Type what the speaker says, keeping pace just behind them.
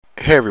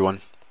Hey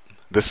everyone,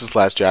 this is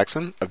Laz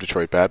Jackson of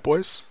Detroit Bad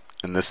Boys,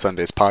 and this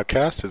Sunday's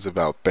podcast is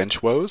about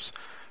bench woes,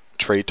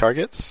 trade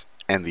targets,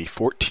 and the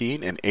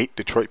 14-8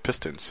 Detroit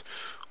Pistons,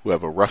 who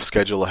have a rough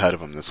schedule ahead of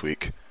them this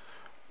week.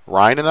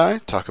 Ryan and I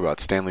talk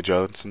about Stanley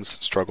Johnson's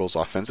struggles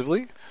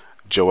offensively,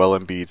 Joel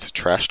Embiid's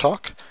trash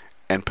talk,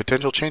 and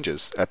potential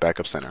changes at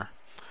backup center.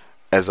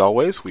 As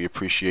always, we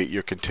appreciate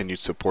your continued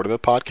support of the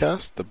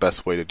podcast. The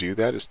best way to do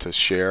that is to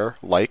share,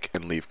 like,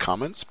 and leave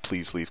comments.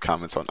 Please leave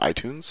comments on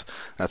iTunes.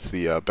 That's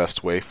the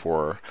best way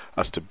for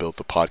us to build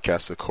the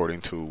podcast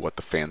according to what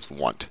the fans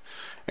want.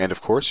 And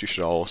of course, you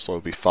should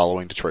also be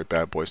following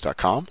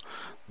DetroitBadBoys.com,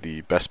 the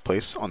best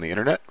place on the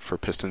internet for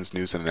Pistons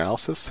news and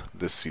analysis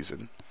this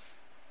season.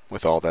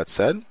 With all that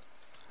said,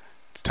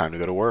 it's time to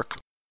go to work.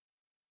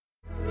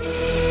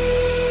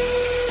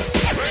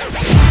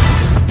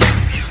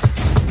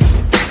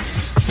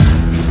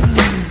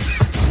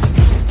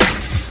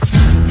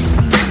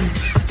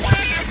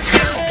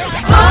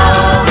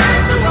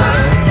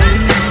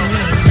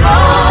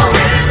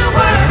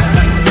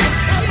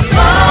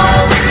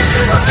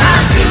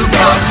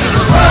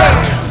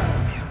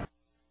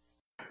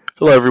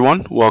 Hello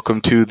everyone, welcome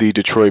to the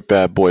Detroit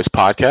Bad Boys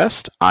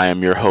podcast. I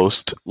am your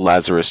host,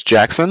 Lazarus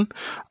Jackson.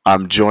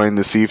 I'm joined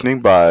this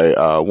evening by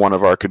one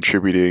of our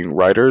contributing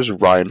writers,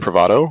 Ryan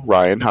Privado.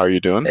 Ryan, how are you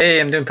doing?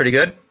 Hey, I'm doing pretty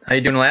good. How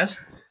you doing, Laz?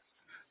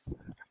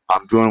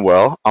 I'm doing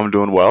well.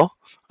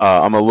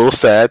 I'm a little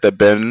sad that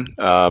Ben,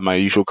 my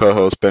usual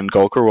co-host, Ben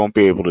Gulker, won't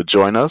be able to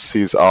join us.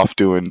 He's off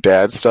doing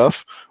dad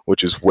stuff,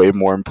 which is way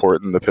more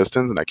important than the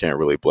Pistons, and I can't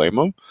really blame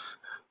him.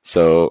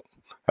 So...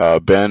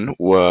 Ben,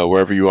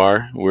 wherever you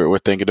are, we're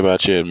thinking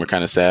about you, and we're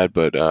kind of sad,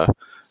 but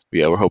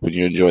we're hoping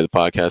you enjoy the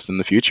podcast in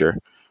the future.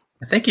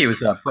 I think he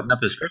was putting up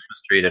his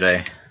Christmas tree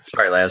today.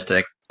 Sorry, Laz.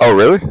 Oh,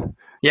 really?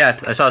 Yeah,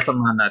 I saw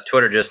something on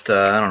Twitter just,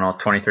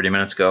 20, 30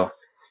 minutes ago.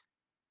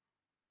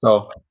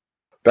 So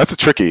that's a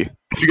tricky.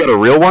 If you got a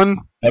real one,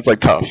 that's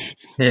like tough.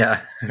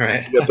 Yeah,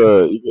 right.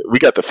 We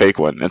got the fake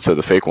one, and so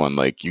the fake one,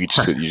 like you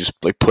just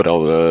like put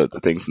all the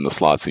things in the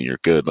slots and you're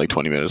good. Like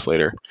 20 minutes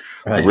later,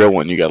 right. The real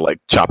one, you got to like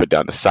chop it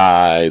down to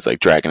size, like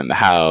drag it in the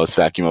house,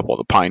 vacuum up all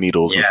the pine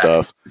needles and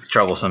stuff. It's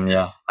troublesome.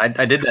 Yeah,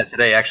 I did that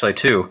today actually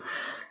too,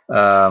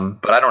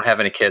 but I don't have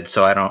any kids,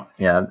 so I don't.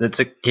 Yeah,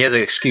 he has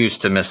an excuse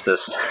to miss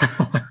this.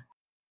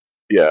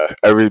 Yeah,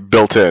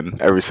 built in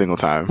every single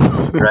time.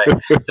 Right,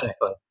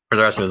 exactly. For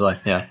the rest of his life,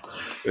 yeah.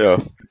 Yeah.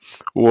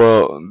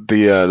 Well,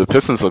 the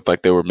Pistons looked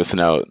like they were missing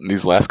out in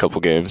these last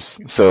couple games.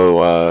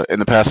 So in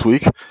the past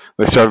week,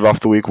 they started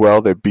off the week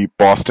well. They beat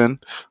Boston,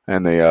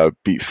 and they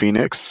beat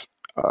Phoenix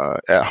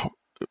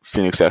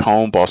at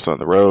home, Boston on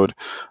the road.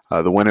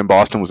 The win in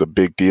Boston was a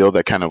big deal.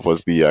 That kind of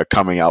was the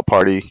coming out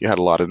party. You had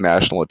a lot of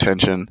national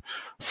attention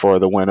for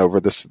the win over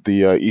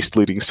the East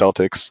leading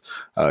Celtics.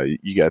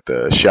 You got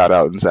the shout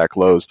out in Zach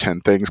Lowe's 10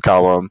 Things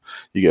column.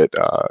 You get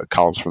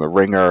columns from The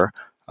Ringer.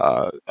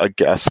 A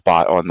guest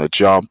spot on The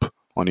Jump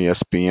on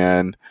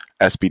ESPN.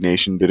 SB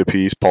Nation did a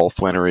piece. Paul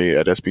Flannery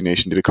at SB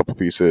Nation did a couple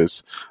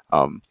pieces.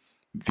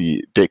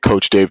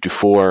 Coach Dave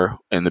Dufour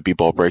and the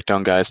B-Ball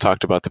Breakdown guys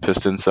talked about the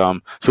Pistons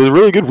some. So it was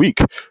a really good week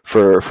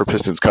for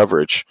Pistons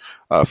coverage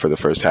for the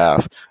first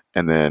half.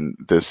 And then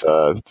this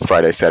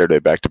Friday, Saturday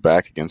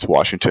back-to-back against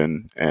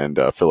Washington and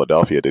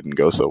Philadelphia didn't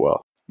go so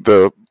well.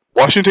 The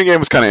Washington game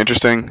was kind of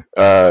interesting.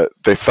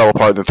 They fell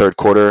apart in the third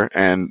quarter,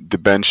 and the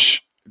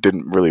bench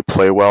didn't really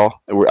play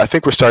well. I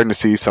think we're starting to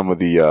see some of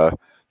the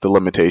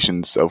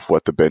limitations of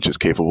what the bench is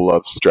capable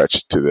of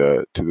stretched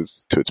to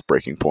its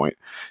breaking point.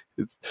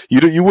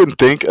 You wouldn't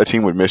think a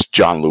team would miss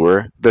John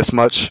Lure this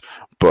much,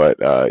 but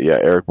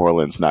Eric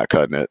Moreland's not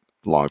cutting it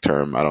long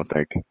term, I don't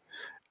think.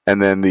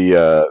 And then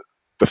the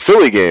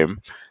Philly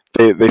game,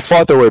 they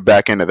fought their way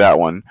back into that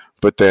one,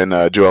 but then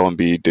Joel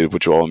Embiid did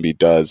what Joel Embiid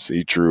does.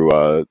 He drew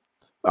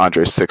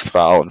Andre's sixth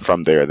foul, and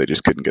from there they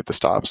just couldn't get the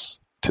stops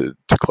to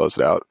close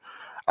it out.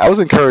 I was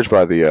encouraged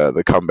by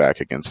the comeback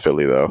against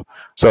Philly, though.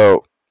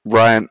 So,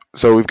 Ryan,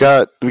 we've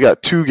got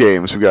two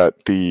games. We've got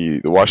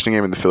the Washington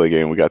game and the Philly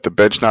game. We got the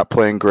bench not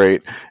playing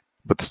great,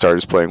 but the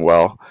starters playing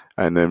well,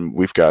 and then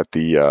we've got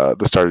the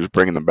starters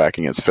bringing them back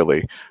against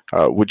Philly.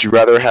 Would you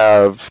rather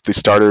have the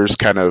starters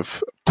kind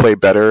of play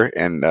better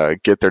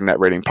and get their net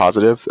rating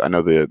positive? I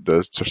know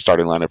the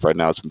starting lineup right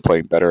now has been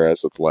playing better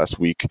as of the last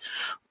week,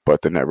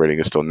 but the net rating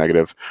is still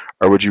negative.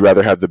 Or would you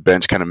rather have the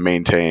bench kind of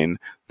maintain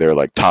their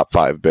like top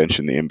 5 bench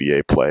in the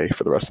NBA play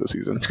for the rest of the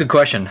season? That's a good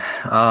question.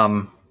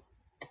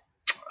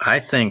 I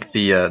think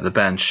the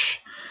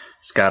bench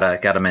has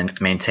gotta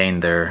maintain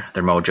their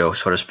mojo,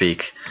 so to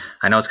speak.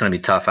 I know it's going to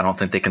be tough. I don't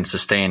think they can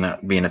sustain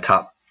being a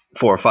top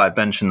 4 or 5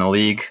 bench in the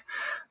league,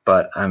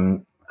 but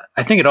I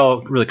think it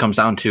all really comes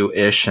down to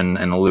Ish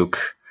and Luke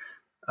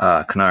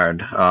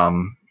Kennard.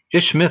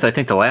 Ish Smith, I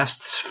think the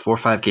last 4 or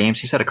 5 games,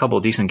 he's had a couple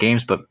of decent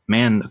games, but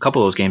man, a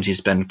couple of those games he's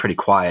been pretty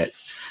quiet.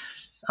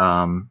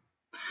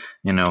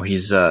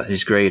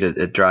 He's great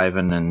at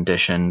driving and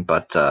dishing,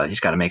 but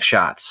he's got to make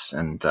shots,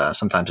 and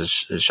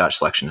sometimes his shot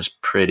selection is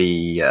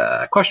pretty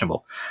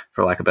questionable,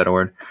 for lack of a better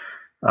word.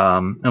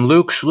 And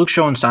Luke's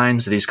showing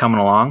signs that he's coming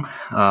along.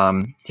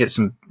 He hit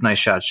some nice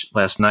shots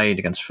last night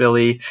against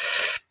Philly.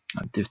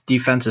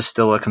 Defense is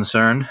still a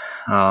concern.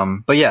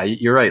 But yeah,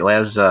 you're right,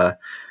 Laz.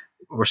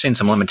 We're seeing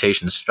some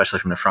limitations, especially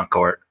from the front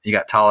court. You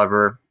got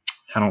Tolliver.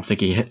 I don't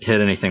think he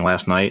hit anything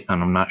last night,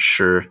 and I'm not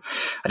sure.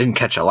 I didn't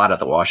catch a lot of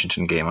the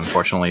Washington game,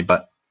 unfortunately,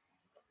 but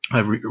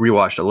I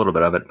rewatched a little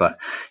bit of it. But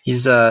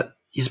he's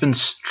been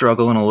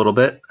struggling a little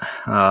bit.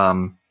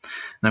 And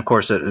of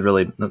course,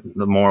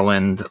 the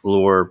Moreland,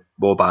 Lure,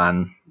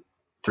 Boban,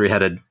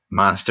 three-headed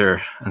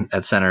monster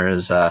at center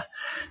is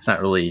it's not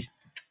really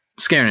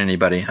scaring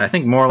anybody. I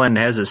think Moreland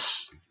has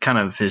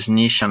his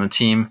niche on the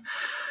team.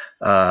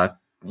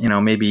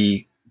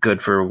 Maybe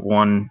good for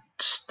one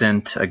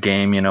stint a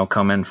game,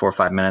 come in 4 or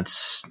 5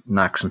 minutes,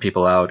 knock some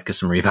people out, get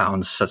some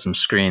rebounds, set some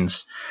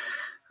screens.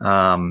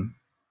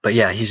 But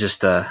yeah, he's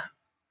just a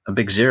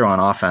big zero on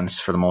offense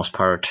for the most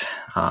part.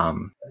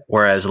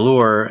 Whereas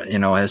Lure,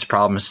 has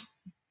problems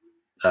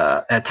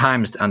at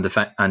times on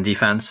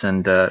defense,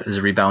 and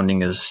his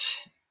rebounding is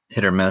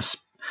hit or miss.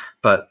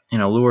 But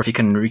Lure, if he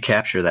can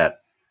recapture that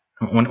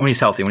when he's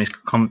healthy, when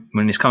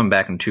he's coming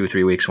back in 2 or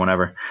 3 weeks,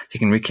 whenever, if he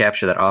can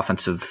recapture that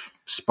offensive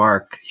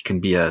spark, he can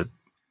be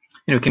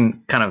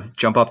can kind of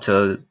jump up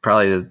to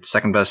probably the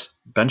second best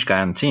bench guy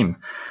on the team.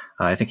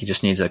 I think he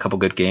just needs a couple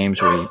good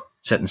games where he's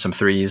hitting some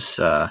threes,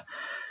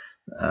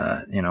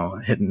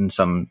 hitting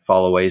some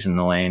followays in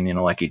the lane,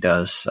 like he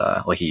does,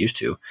 like he used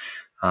to.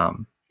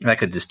 That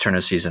could just turn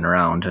his season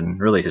around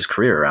and really his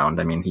career around.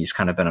 I mean, he's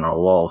kind of been in a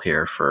lull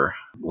here for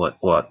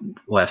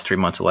last 3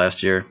 months of last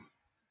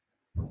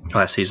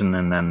season,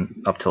 and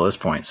then up till this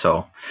point.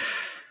 So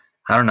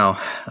I don't know.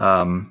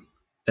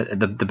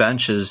 The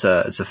bench is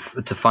it's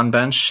a fun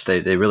bench.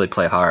 They really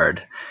play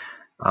hard,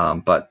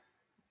 but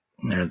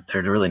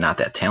they're really not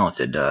that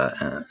talented.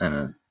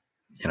 And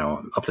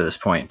up to this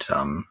point,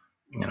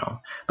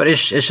 But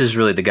Ish is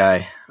really the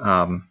guy.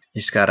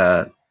 He's got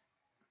to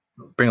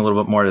bring a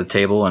little bit more to the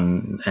table,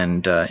 and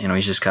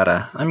he's just got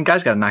to. I mean,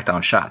 guys got to knock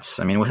down shots.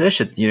 I mean, with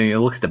Ish, you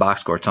look at the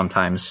box score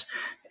sometimes.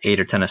 8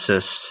 or 10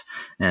 assists,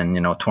 and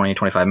 20,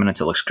 25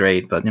 minutes, it looks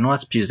great. But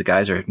that's because the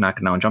guys are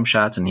knocking down jump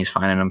shots, and he's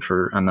finding them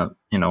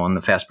on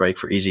the fast break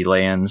for easy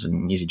lay-ins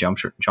and easy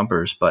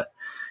jumpers. But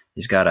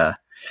he's got to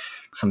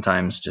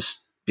sometimes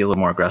just be a little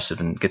more aggressive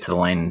and get to the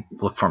lane,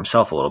 and look for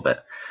himself a little bit.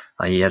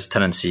 He has a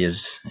tendency,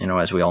 as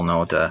we all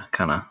know, to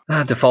kind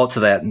of default to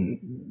that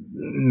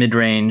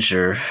mid-range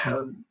or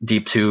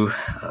deep 2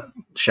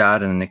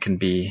 shot, and it can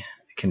be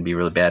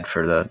really bad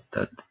for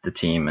the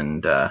team,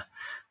 and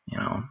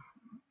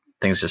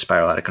things just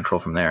spiral out of control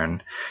from there.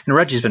 And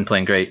Reggie's been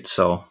playing great,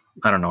 so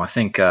I don't know. I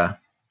think I'm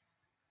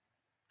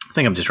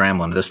just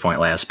rambling at this point,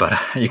 Laz. But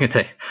you can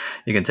take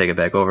it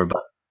back over.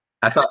 But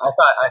I thought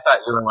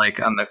you were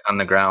like on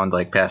the ground,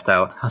 like passed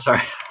out. I'm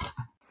sorry.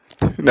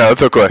 No,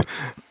 it's okay.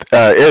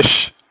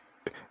 Ish,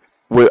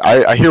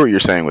 I hear what you're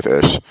saying with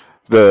Ish.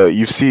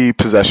 You see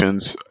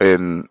possessions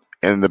in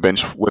the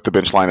bench with the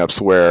bench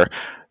lineups where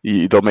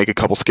they'll make a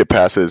couple skip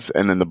passes,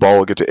 and then the ball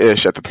will get to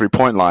Ish at the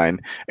 3-point line,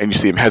 and you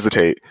see him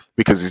hesitate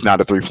because he's not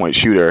a 3-point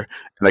shooter,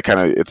 and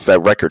it's that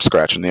record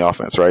scratch in the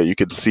offense, right? You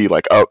can see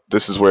like, oh,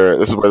 this is where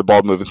the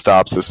ball movement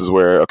stops. This is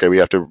where we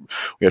have to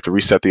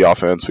reset the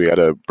offense. We got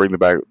to bring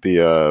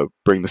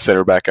the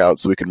center back out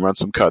so we can run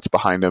some cuts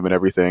behind him and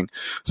everything.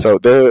 So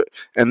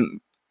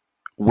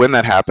when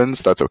that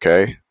happens, that's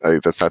okay.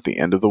 That's not the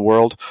end of the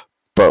world,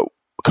 but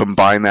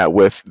combine that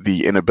with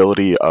the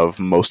inability of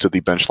most of the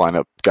bench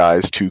lineup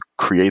guys to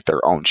create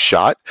their own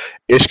shot.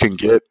 Ish can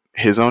get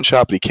his own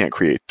shot, but he can't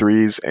create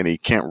threes, and he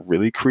can't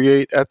really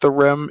create at the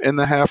rim in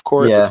the half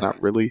court. Yeah. It's not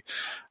really.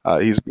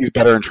 He's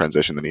better in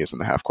transition than he is in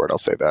the half court. I'll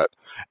say that.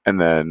 And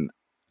then,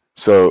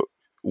 so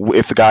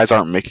if the guys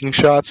aren't making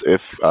shots,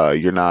 if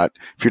you're not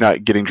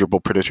getting dribble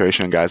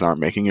penetration and guys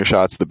aren't making your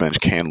shots, the bench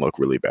can look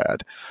really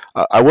bad.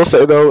 I will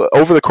say though,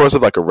 over the course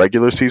of like a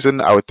regular season,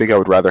 I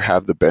would rather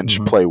have the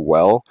bench play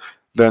well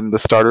than the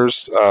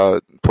starters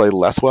play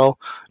less well,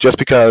 just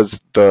because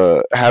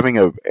having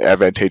a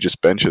advantageous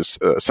bench is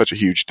such a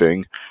huge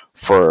thing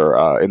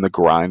for in the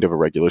grind of a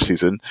regular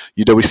season.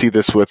 We see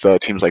this with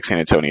teams like San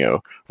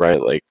Antonio,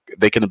 right? Like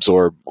they can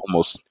absorb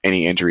almost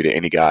any injury to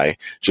any guy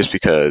just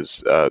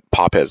because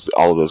Pop has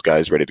all of those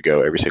guys ready to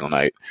go every single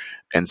night,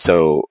 and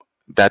so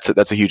that's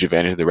a huge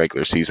advantage in the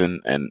regular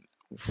season. And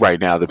right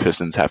now the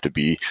Pistons have to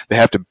be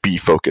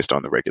focused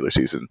on the regular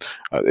season.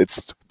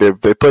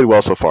 They played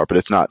well so far, but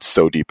it's not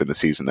so deep in the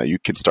season that you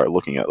can start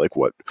looking at like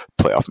what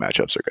playoff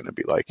matchups are going to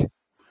be like.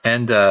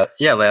 And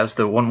Laz,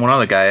 the one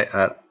other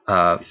guy,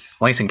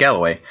 Langston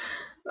Galloway.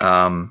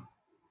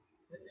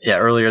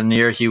 Earlier in the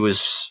year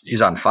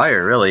he's on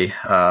fire. Really,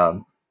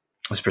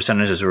 his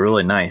percentages were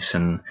really nice,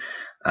 and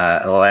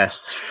the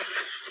last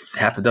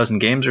half a dozen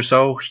games or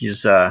so,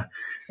 he's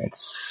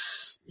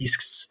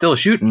still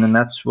shooting, and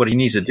that's what he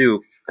needs to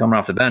do coming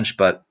off the bench,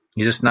 but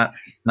he's just not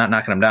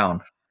knocking him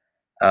down.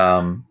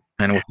 And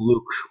with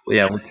Luke, He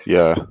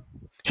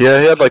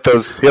had like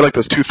those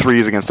 2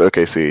 threes against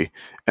OKC,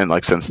 and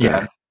like since then.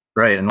 Yeah,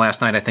 right. And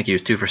last night I think he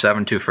was 2 for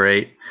 7, 2 for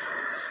 8.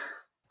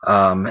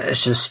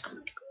 It's just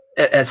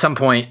at some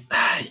point,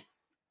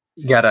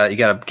 you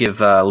gotta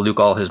give Luke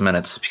all his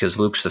minutes, because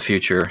Luke's the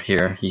future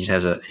here. He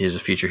has a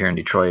future here in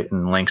Detroit,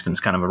 and Langston's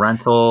kind of a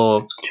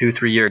rental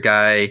 2-3 year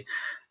guy.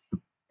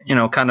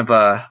 Kind of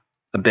a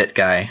bit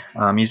guy.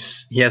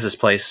 He has his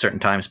place certain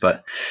times,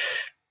 but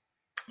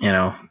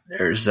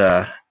there's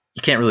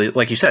you can't really,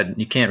 like you said,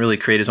 you can't really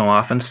create his own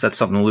offense. That's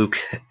something Luke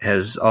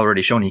has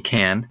already shown he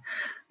can.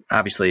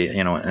 Obviously,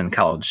 in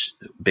college,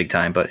 big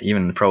time, but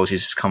even in the pros,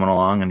 he's coming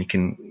along and he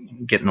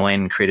can get in the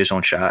lane and create his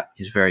own shot.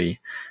 He's very,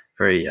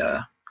 very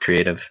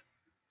creative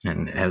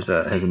and has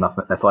enough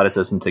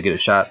athleticism to get a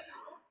shot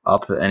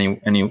up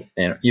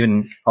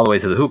even all the way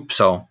to the hoop.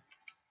 So,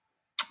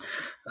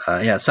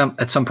 at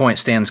some point,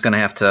 Stan's going to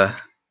have to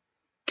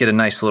get a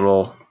nice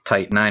little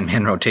tight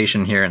 9-man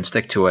rotation here and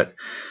stick to it.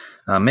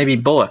 Maybe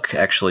Bullock,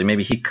 actually,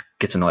 maybe he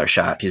gets another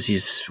shot, because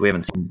we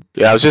haven't seen.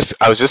 Yeah, I was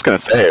just gonna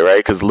say, right,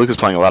 because Luke is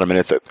playing a lot of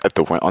minutes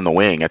on the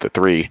wing at the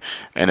 3,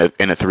 and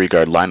in a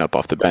 3-guard lineup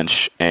off the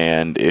bench.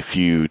 And if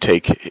you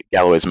take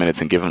Galloway's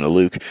minutes and give them to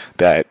Luke,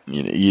 that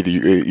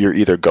you're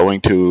either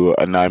going to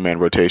a 9-man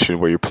rotation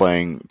where you're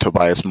playing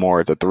Tobias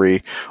Moore at the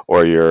 3,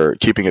 or you're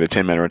keeping it a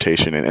 10-man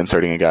rotation and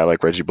inserting a guy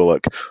like Reggie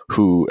Bullock,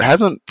 who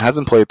hasn't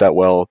played that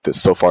well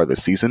so far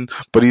this season,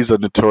 but he's a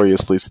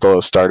notoriously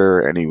slow starter,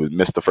 and he would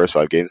miss the first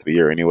 5 games of the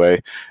year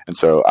anyway. And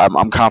so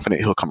I'm confident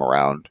he'll come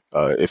around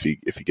if he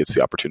gets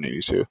the opportunity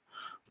to.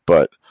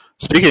 But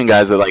speaking of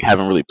guys that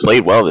haven't really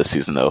played well this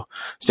season, though,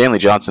 Stanley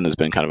Johnson has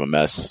been kind of a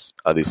mess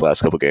these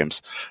last couple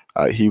games.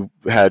 He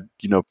had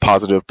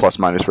positive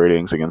plus-minus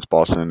ratings against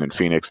Boston and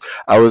Phoenix.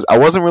 I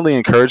wasn't really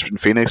encouraged in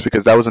Phoenix,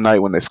 because that was a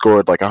night when they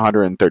scored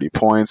 130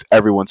 points.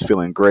 Everyone's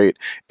feeling great,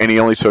 and he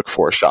only took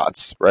 4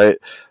 shots. Right?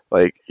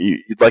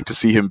 You'd like to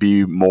see him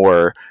be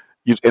more.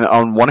 And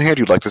on one hand,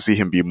 you'd like to see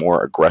him be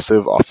more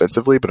aggressive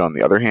offensively, but on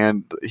the other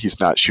hand, he's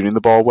not shooting the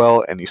ball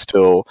well, and he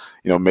still,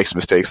 makes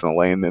mistakes in the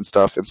lane and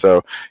stuff. And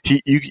so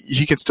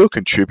he can still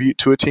contribute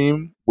to a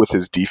team with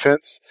his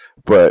defense,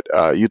 but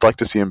you'd like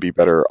to see him be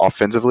better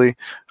offensively.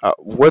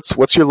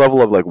 What's your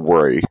level of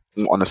worry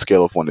on a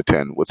scale of 1 to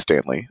 10 with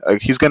Stanley?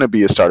 He's going to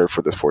be a starter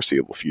for the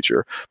foreseeable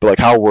future, but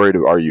how worried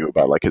are you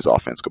about his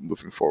offense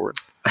moving forward?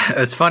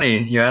 It's funny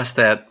you asked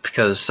that,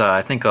 because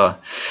I think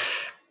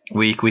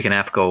week and a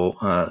half ago,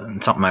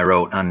 something I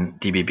wrote on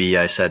DBB,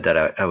 I said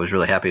that I was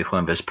really happy with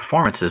one of his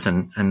performances,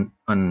 and I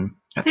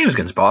think it was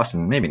against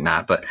Boston, maybe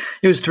not, but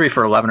he was 3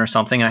 for 11 or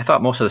something. And I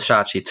thought most of the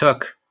shots he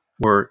took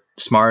were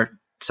smart,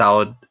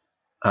 solid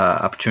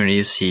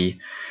opportunities.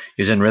 He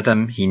was in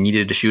rhythm. He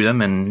needed to shoot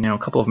them, and a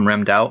couple of them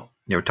rimmed out.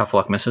 They were tough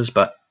luck misses.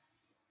 But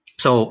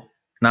so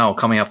now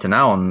coming up to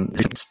now, and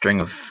a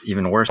string of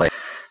even worse,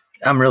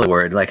 I'm really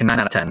worried. A 9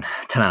 out of 10,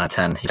 10 out of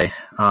 10.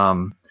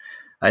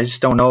 I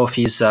just don't know if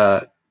he's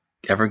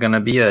ever going to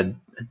be a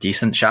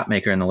decent shot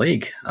maker in the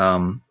league.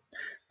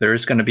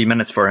 There's going to be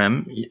minutes for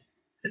him,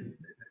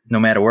 no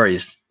matter where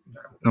he's,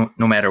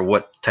 no matter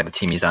what type of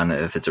team he's on.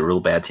 If it's a real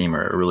bad team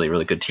or a really,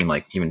 really good team,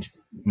 like even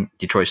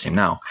Detroit's team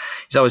now,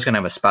 he's always going to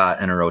have a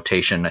spot in a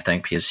rotation, I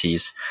think, because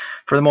he's,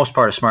 for the most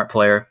part, a smart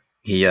player.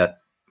 He,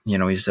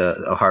 he's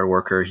a hard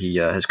worker. He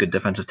has good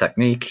defensive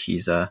technique.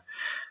 He's a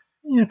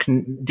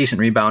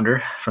decent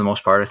rebounder for the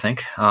most part, I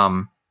think.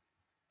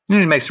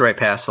 He makes the right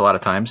pass a lot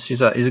of times.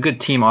 He's a good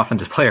team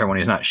offensive player when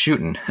he's not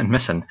shooting and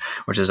missing,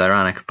 which is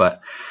ironic.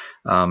 But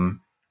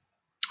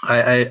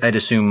I'd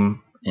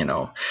assume,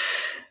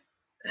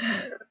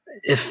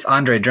 if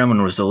Andre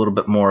Drummond was a little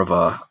bit more of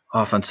a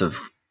offensive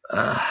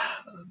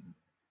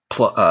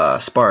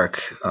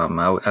spark,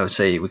 I would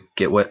say we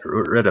get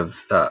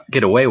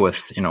away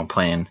with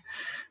playing,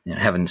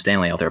 having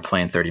Stanley out there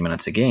playing 30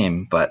 minutes a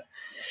game. But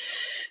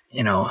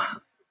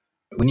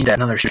we need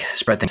another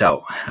spread things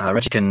out.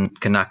 Reggie can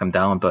knock him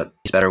down, but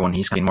he's better when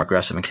he's being more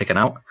aggressive and kicking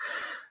out.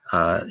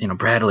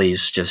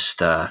 Bradley's just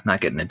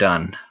not getting it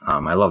done.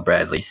 I love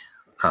Bradley.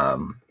 I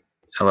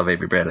love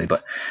Avery Bradley,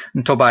 but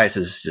Tobias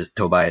is just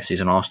Tobias.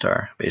 He's an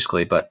all-star,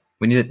 basically. But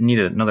we need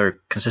another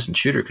consistent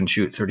shooter, can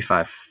shoot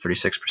 35,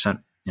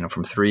 36%,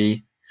 from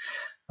 3.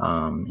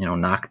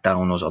 Knock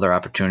down those other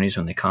opportunities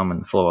when they come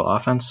in the flow of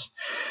offense.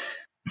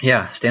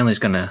 Yeah, Stanley's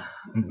gonna,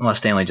 unless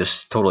Stanley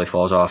just totally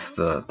falls off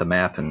the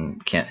map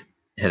and can't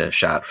hit a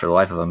shot for the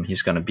life of him,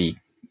 he's going to be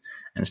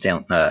in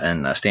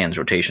Stan's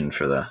rotation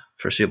for the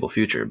foreseeable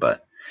future.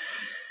 But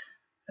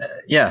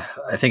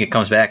I think it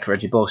comes back.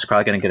 Reggie Bullock's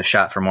probably going to get a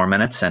shot for more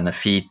minutes, and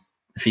if he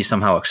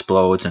somehow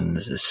explodes and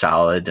is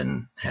solid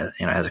and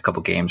has a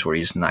couple games where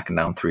he's knocking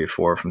down 3 or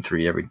 4 from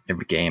 3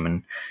 every game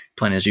and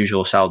playing his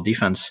usual solid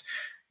defense,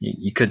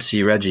 you could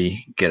see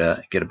Reggie get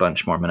a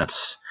bunch more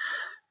minutes.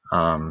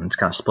 It's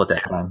kind of split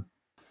that time.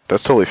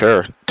 That's totally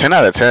fair. 10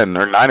 out of 10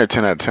 or 9 or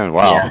 10 out of 10.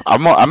 Wow. Yeah.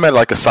 I'm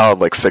at a solid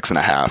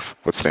 6.5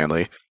 with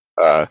Stanley.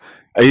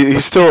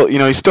 He's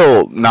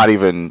still not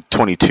even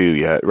 22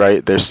 yet,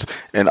 right? There's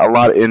a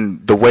lot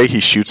in the way he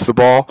shoots the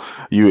ball.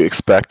 You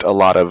expect a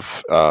lot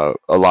of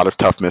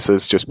tough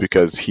misses just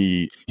because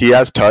he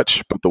has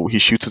touch, but he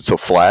shoots it so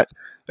flat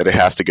that it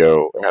has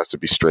to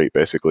be straight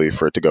basically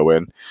for it to go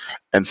in.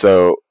 And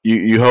so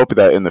you hope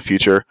that in the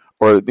future,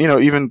 or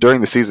even during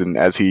the season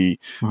as he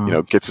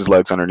gets his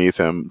legs underneath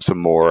him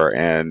some more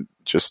and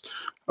just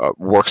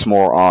works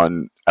more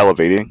on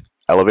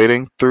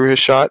elevating through his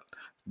shot.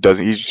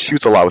 He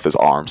shoots a lot with his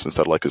arms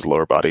instead of like his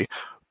lower body,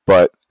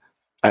 but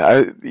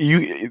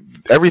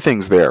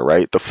everything's there,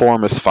 right? The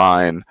form is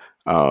fine.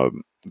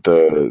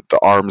 The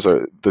arms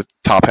are the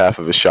top half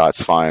of his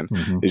shot's fine.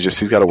 Mm-hmm. It's just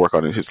he's got to work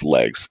on his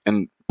legs.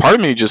 And part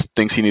of me just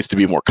thinks he needs to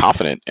be more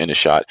confident in his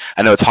shot.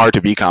 I know it's hard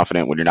to be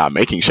confident when you're not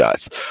making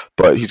shots,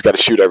 but he's got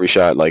to shoot every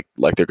shot like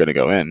they're going to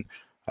go in.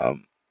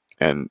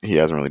 And he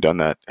hasn't really done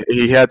that.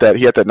 He had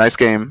that nice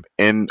game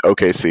in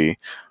OKC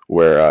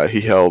where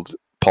he held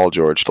Paul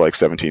George to like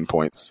 17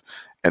 points.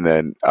 And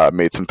then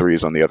made some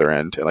threes on the other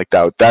end, and like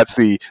that's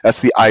the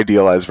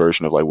idealized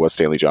version of like what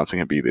Stanley Johnson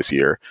can be this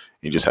year.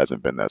 He just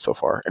hasn't been that so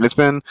far, and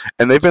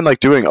they've been like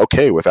doing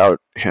okay without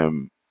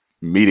him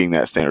meeting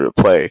that standard of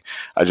play.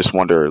 I just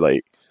wonder,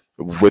 like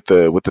with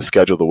the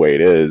schedule the way it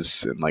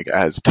is, and like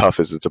as tough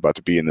as it's about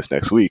to be in this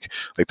next week,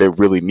 like they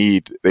really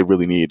need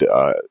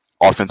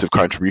offensive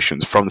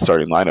contributions from the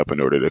starting lineup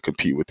in order to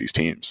compete with these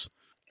teams.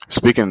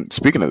 Speaking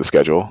of the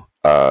schedule,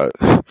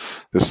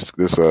 this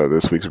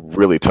week's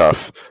really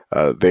tough.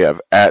 They have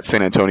at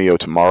San Antonio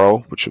tomorrow,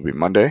 which will be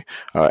Monday.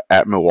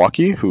 At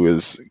Milwaukee, who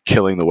is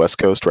killing the West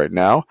Coast right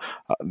now.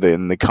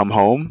 Then they come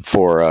home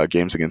for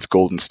games against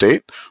Golden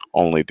State,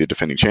 only the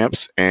defending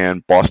champs,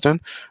 and Boston,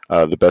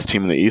 the best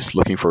team in the East,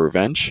 looking for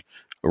revenge.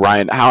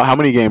 Ryan, how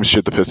many games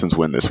should the Pistons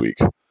win this week?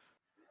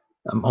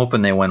 I'm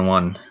hoping they win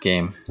one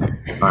game.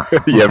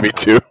 Yeah, me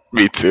too.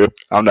 Me too.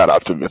 I'm not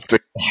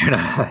optimistic.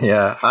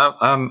 Yeah,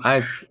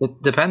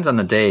 it depends on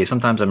the day.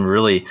 Sometimes I'm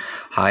really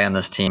high on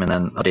this team, and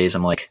then other days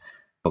I'm like,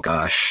 oh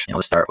gosh,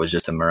 the start was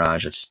just a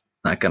mirage. It's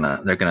not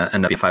gonna. They're gonna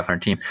end up being a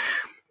 500 team.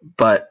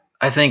 But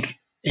I think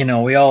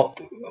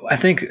I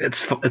think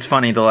it's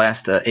funny. The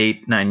last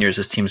 8-9 years,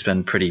 this team's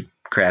been pretty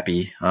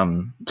crappy.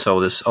 So all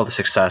the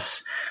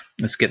success.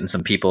 It's getting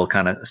some people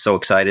kind of so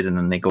excited, and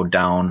then they go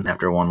down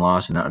after one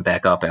loss and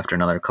back up after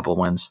another couple of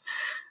wins.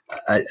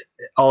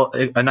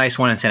 A nice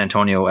win in San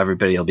Antonio,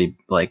 everybody will be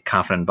like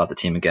confident about the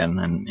team again,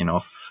 and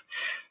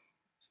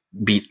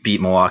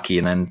beat Milwaukee,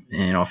 and then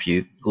if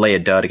you lay a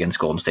dud against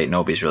Golden State,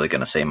 nobody's really going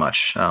to say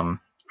much.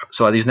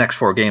 So these next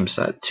 4 games,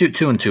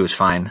 2-2 is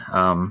fine.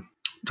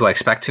 Do I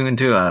expect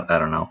 2-2? I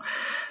don't know.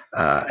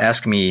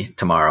 Ask me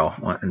tomorrow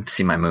and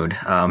see my mood.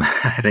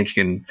 I think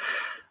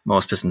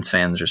most Pistons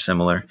fans are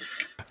similar.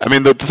 I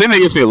mean, the thing that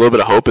gives me a little bit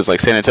of hope is like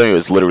San Antonio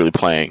is literally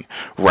playing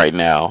right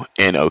now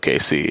in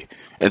OKC.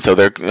 And so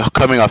they're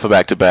coming off a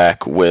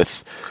back-to-back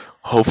with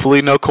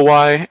hopefully no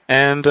Kawhi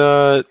and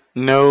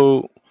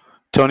no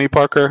Tony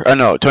Parker.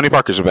 No, Tony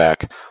Parker's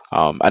back.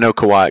 I know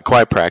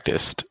Kawhi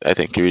practiced. I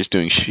think he was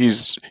doing.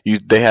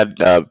 They had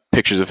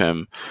pictures of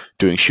him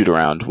doing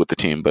shoot-around with the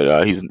team,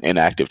 but he's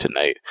inactive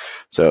tonight.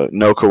 So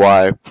no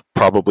Kawhi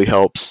probably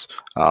helps.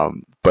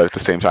 But at the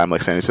same time,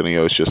 like San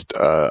Antonio is just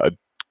a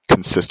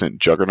consistent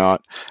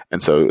juggernaut,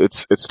 and so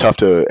it's tough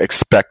to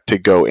expect to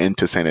go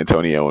into San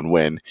Antonio and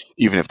win,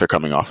 even if they're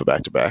coming off a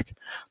back-to-back.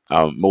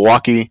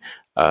 Milwaukee,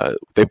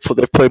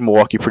 they've played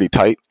Milwaukee pretty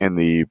tight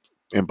in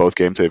both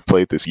games they've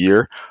played this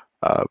year,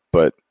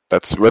 but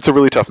that's a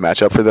really tough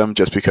matchup for them,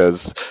 just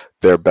because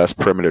their best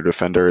perimeter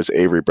defender is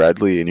Avery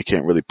Bradley, and you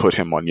can't really put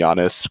him on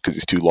Giannis because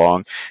he's too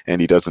long, and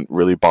he doesn't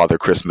really bother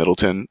Chris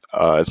Middleton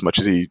as much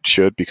as he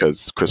should,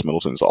 because Chris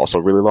Middleton is also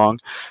really long,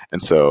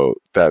 and so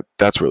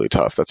that's really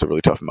tough. That's a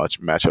really tough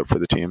matchup for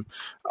the team.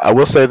 I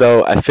will say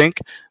though, I think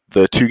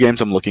the 2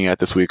 games I'm looking at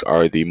this week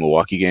are the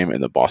Milwaukee game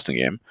and the Boston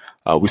game.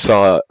 We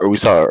saw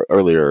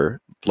earlier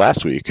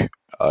last week.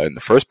 In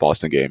the first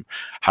Boston game,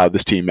 how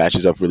this team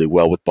matches up really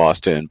well with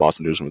Boston.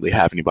 Boston doesn't really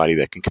have anybody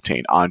that can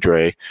contain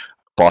Andre.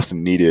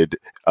 Boston needed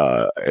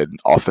an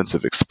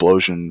offensive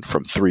explosion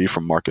from 3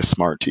 from Marcus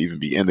Smart to even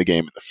be in the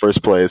game in the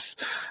first place.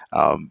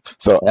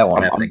 So that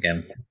won't happen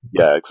again.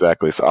 Yeah,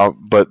 exactly. So,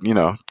 but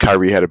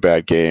Kyrie had a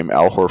bad game.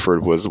 Al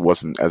Horford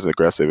wasn't as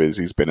aggressive as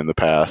he's been in the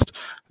past,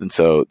 and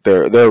so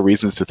there are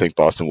reasons to think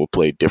Boston will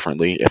play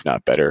differently, if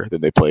not better, than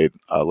they played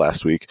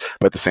last week.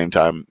 But at the same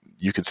time,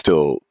 you could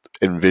still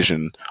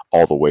envision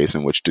all the ways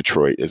in which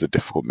Detroit is a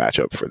difficult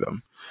matchup for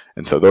them,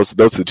 and so those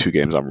are the 2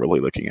 games I'm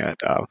really looking at.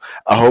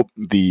 I hope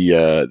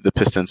the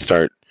Pistons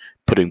start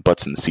putting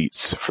butts in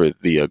seats for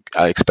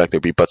I expect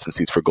there'll be butts in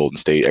seats for Golden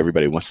State.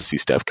 Everybody wants to see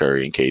Steph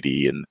Curry and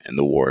KD and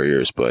the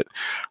Warriors, but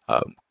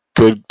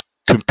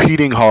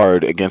competing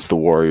hard against the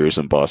Warriors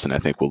in Boston, I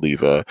think, will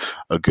leave a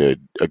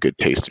good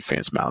taste in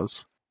fans'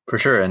 mouths. For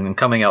sure, and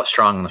coming out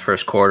strong in the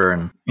first quarter,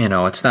 and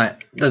it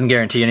doesn't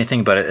guarantee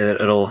anything, but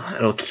it'll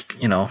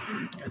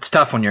it's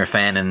tough when you're a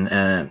fan,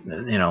 and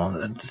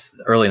it's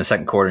early in the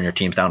second quarter and your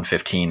team's down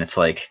 15. It's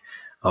like,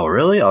 oh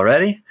really,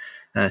 already?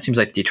 And it seems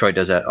like Detroit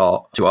does that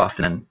all too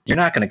often, and you're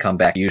not going to come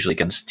back usually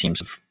against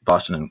teams of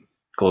Boston and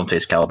Golden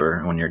State's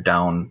caliber when you're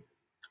down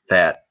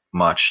that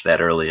much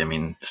that early. I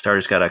mean,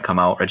 starters got to come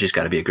out. Reggie's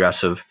got to be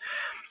aggressive.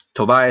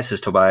 Tobias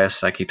is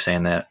Tobias. I keep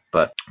saying that,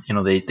 but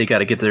they got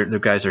to get their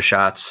guys their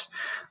shots.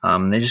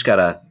 They just got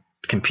to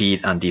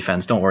compete on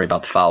defense. Don't worry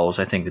about the fouls.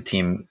 I think the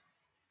team,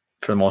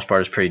 for the most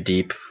part, is pretty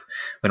deep.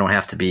 we don't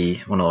have to be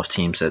one of those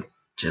teams that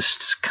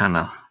just kind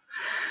of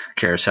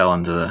carousel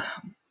into the,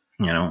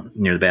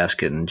 near the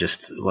basket and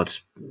just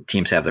lets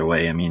teams have their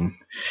way. I mean,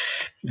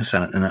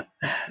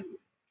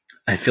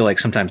 I feel like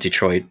sometimes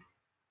Detroit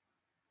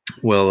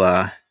will,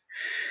 I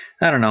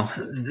don't know,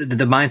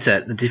 the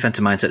mindset, the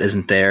defensive mindset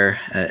isn't there.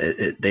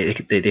 They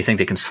think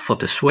they can flip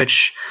the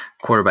switch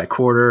quarter by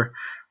quarter,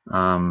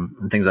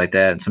 and things like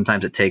that. And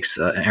sometimes it takes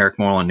an Eric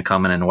Moreland to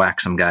come in and whack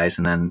some guys,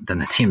 and then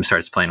the team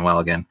starts playing well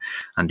again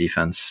on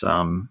defense.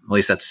 At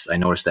least I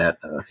noticed that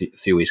a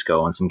few weeks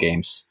ago in some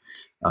games.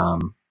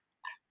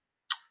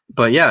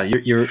 But yeah,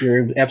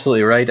 you're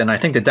absolutely right, and I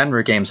think the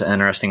Denver game's an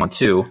interesting one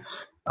too.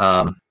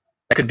 That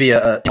could be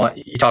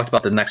you talked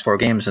about the next 4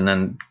 games, and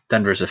then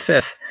Denver's a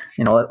 5th.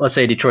 Let's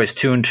say Detroit's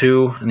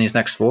 2-2 in these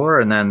next 4,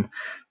 and then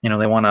they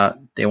want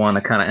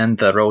to kind of end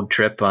the road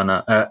trip on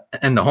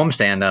end the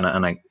homestand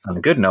on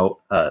a good note.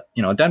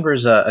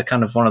 Denver's a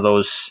kind of one of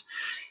those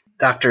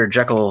Dr.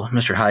 Jekyll,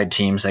 Mr. Hyde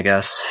teams, I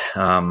guess.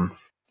 Well,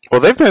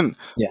 they've been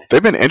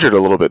injured a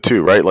little bit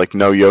too, right? Like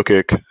no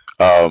Jokic.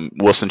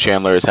 Wilson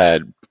Chandler has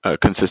had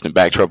consistent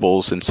back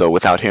troubles, and so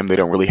without him, they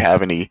don't really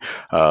have any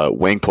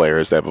wing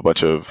players. They have a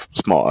bunch of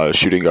small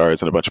shooting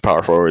guards and a bunch of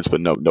power forwards,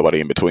 but nobody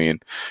in between.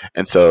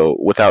 And so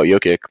without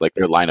Jokic, like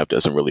their lineup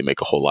doesn't really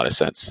make a whole lot of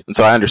sense. And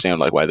so I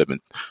understand like why they've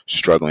been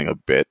struggling a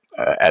bit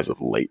as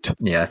of late.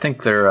 Yeah, I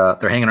think they're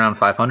hanging around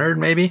 500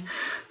 maybe.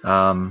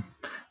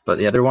 But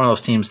yeah, they're one of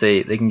those teams.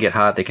 They can get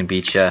hot. They can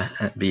beat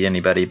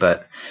anybody,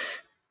 but.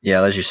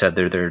 Yeah, as you said,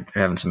 they're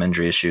having some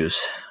injury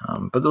issues,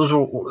 but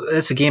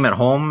it's a game at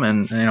home,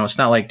 and it's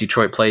not like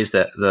Detroit plays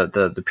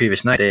the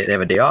previous night. They have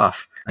a day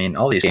off. I mean,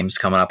 all these games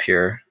coming up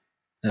here,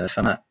 if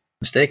I'm not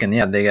mistaken,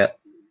 yeah,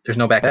 there's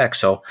no back,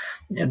 so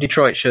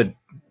Detroit should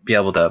be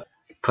able to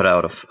put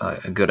out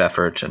a good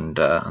effort and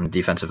on the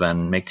defensive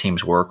end, make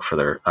teams work for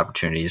their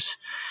opportunities,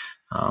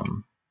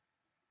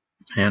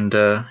 and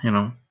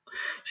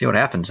see what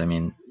happens. I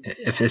mean,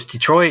 if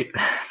Detroit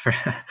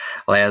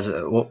has,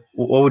 what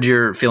would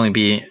your feeling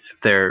be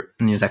if they're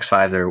in these next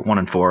 5? They're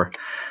 1-4.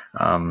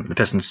 The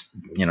Pistons,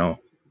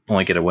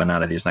 only get a win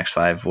out of these next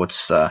 5.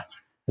 Is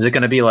it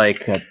going to be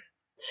like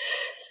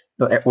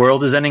the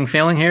world is ending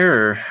feeling here,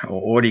 or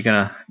what are you going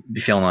to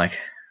be feeling like?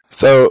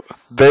 So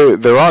they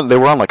were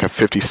on like a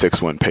 56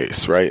 win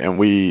pace, right? And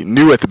we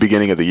knew at the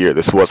beginning of the year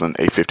this wasn't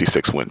a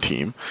 56 win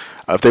team.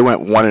 If they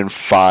went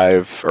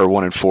 1-5 or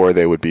 1-4,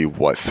 they would be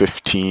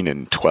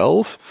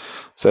 15-12.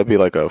 So that'd be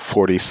like a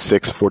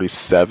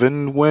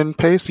 46-47 win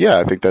pace. Yeah,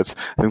 I think that's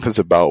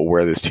about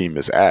where this team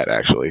is at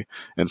actually.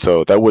 And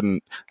so I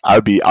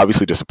would be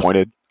obviously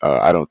disappointed.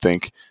 I don't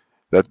think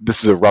that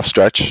this is a rough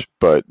stretch,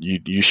 but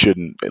you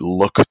shouldn't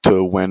look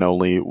to win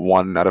only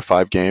 1 out of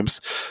 5 games.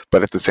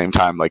 But at the same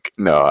time, like,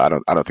 no, I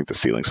don't think the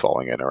ceiling's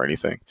falling in or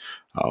anything.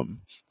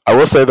 I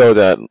will say though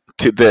that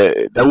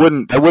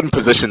that wouldn't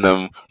position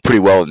them pretty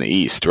well in the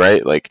East,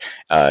 right? Like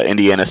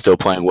Indiana's still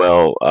playing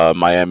well.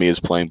 Miami is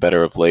playing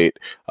better of late.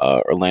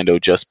 Orlando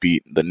just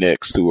beat the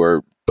Knicks,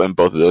 and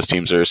both of those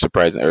teams are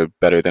surprising or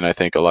better than I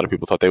think a lot of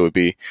people thought they would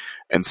be.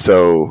 And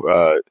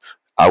so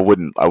I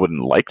wouldn't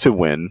like to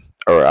win,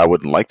 or I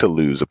wouldn't like to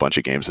lose a bunch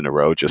of games in a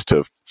row just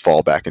to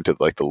fall back into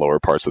like the lower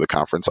parts of the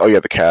conference. Oh yeah,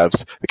 the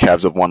Cavs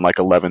have won like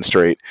 11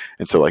 straight,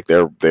 and so like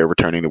they're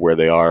returning to where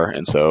they are,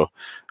 and so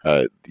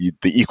the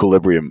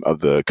equilibrium of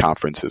the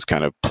conference is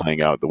kind of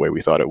playing out the way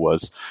we thought it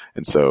was,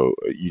 and so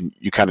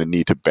you kind of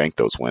need to bank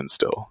those wins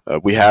still.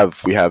 We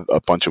have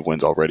a bunch of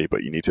wins already,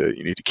 but you need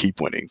to keep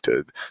winning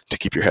to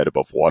keep your head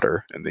above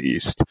water in the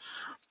East.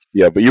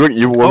 Yeah, but what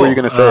were you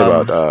going to say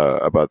about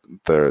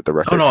the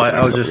record? Oh no, I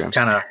was just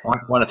kind of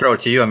want to throw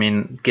it to you. I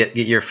mean, get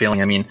your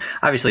feeling. I mean,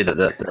 obviously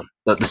the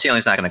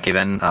ceiling's not going to cave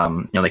in.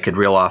 They could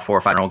reel off 4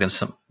 or 5 in a row against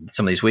some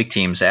of these weak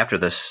teams after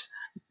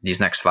these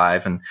next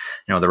 5, and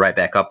they're right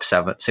back up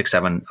 6,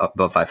 7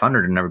 above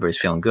 500, and everybody's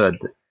feeling good.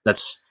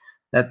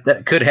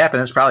 That could happen.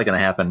 It's probably going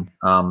to happen.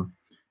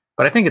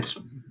 But I think it's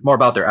more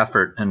about their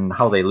effort and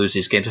how they lose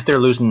these games. If they're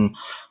losing,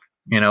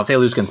 if they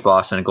lose against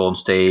Boston and Golden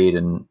State,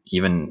 and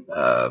even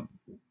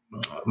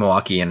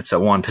Milwaukee, and it's a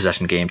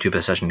 1-possession game,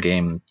 2-possession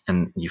game,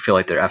 and you feel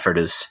like their effort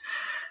is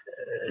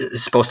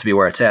supposed to be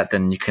where it's at,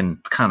 then you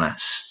can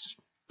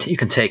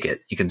take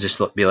it. You can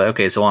just be like,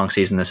 okay, it's a long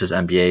season. This is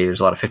NBA. There's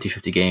a lot of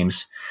 50-50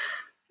 games.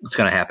 It's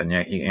going to happen.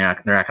 They're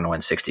not going to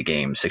win 60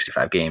 games,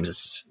 65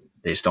 games.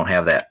 They just don't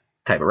have that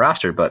type of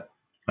roster. But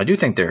I do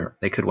think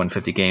they could win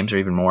 50 games or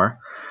even more.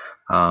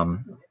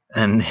 And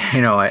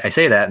I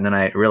say that, and then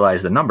I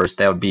realize the numbers.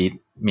 That would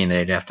mean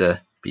they'd have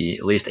to be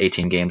at least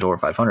 18 games over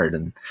 500.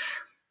 And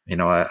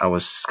I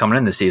was coming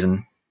in this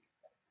season,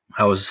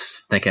 I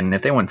was thinking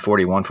if they went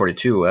 41,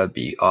 42, that'd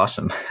be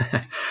awesome.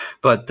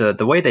 But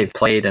the way they've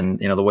played, and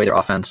the way their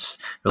offense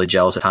really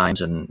gels at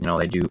times, and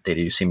they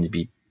do seem to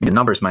be. The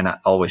numbers might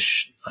not always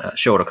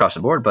show it across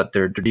the board, but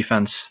their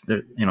defense,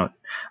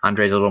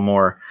 Andre's a little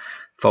more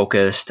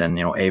focused, and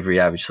Avery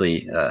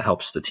obviously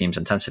helps the team's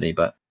intensity.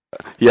 But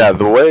yeah,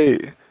 the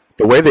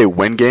way they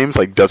win games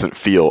doesn't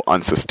feel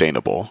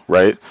unsustainable,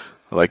 right?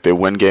 Like they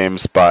win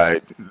games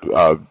by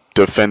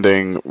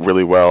defending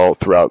really well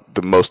throughout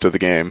the most of the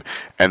game,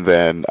 and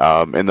then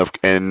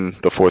in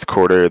the fourth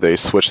quarter they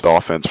switched the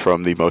offense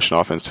from the motion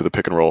offense to the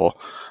pick and roll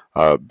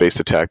based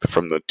attack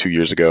from the 2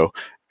 years ago,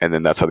 and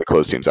then that's how they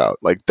close teams out.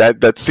 Like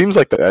that seems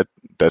like that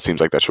seems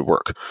like that should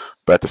work,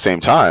 but at the same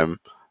time,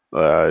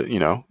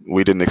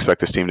 we didn't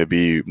expect this team to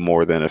be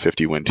more than a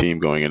 50-win team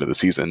going into the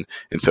season,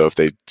 and so if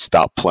they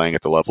stop playing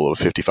at the level of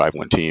a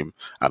 55-win team,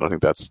 I don't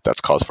think that's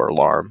cause for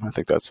alarm. I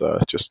think that's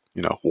just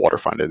water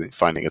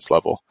finding its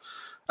level.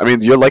 I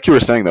mean, like you were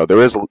saying though,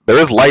 there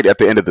is light at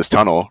the end of this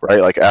tunnel, right?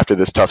 Like after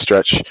this tough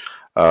stretch,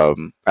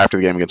 after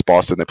the game against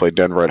Boston, they played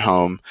Denver at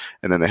home,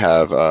 and then they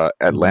have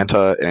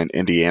Atlanta and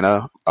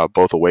Indiana,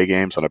 both away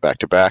games on a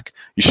back-to-back.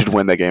 You should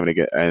win that game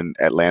in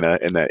Atlanta,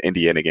 and that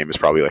Indiana game is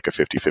probably like a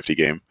 50-50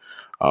 game.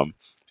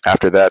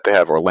 After that, they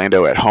have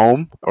Orlando at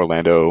home.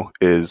 Orlando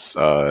has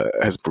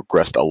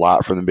progressed a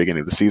lot from the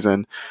beginning of the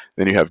season.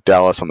 Then you have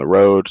Dallas on the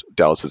road.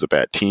 Dallas is a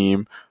bad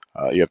team.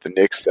 You have the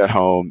Knicks at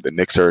home. The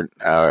Knicks are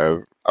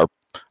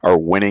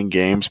winning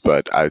games,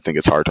 but I think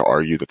it's hard to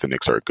argue that the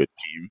Knicks are a good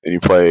team. And you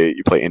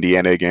play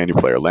Indiana again. You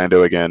play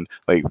Orlando again.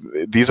 Like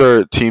these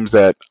are teams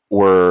that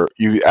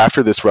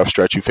after this rough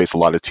stretch, you face a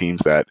lot of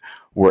teams that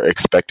were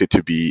expected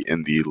to be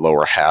in the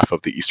lower half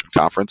of the Eastern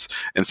Conference.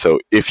 And so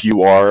if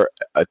you are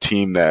a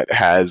team that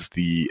has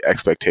the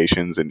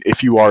expectations and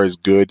if you are as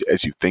good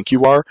as you think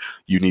you are,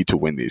 you need to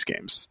win these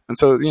games. And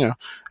so,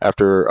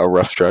 after a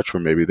rough stretch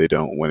where maybe they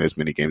don't win as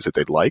many games that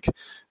they'd like,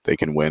 they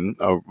can win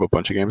a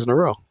bunch of games in a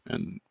row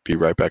and be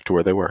right back to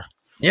where they were.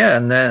 Yeah,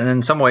 and then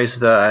in some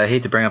ways, I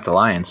hate to bring up the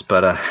Lions,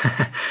 but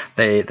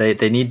they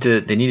need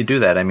to do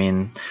that. I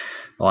mean,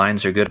 the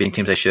Lions are good at beating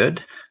teams they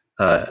should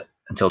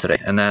until today,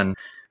 and then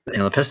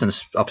the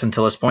Pistons up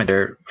until this point,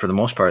 for the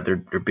most part they're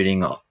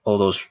beating all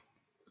those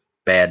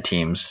bad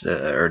teams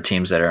or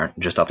teams that aren't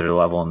just up to their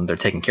level, and they're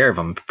taking care of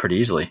them pretty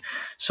easily.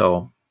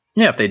 So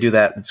yeah, if they do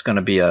that, it's going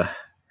to be an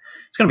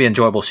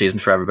enjoyable season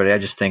for everybody. I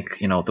just think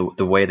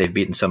the way they've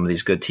beaten some of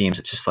these good teams,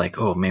 it's just like,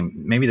 oh,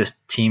 maybe this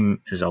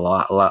team is a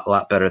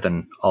lot better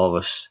than all of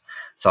us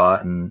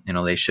thought, and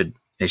they should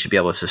be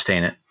able to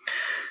sustain it.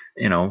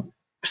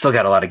 Still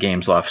got a lot of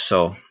games left,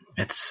 so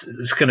it's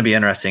going to be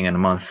interesting in a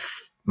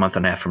month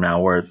and a half from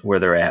now where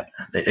they're at.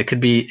 It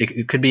could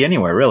be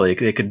anywhere really.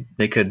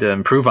 They could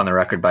improve on the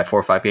record by 4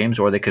 or 5 games,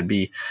 or they could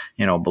be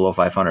below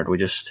 500. We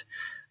just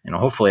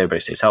hopefully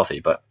everybody stays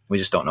healthy, but we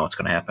just don't know what's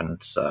going to happen.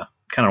 It's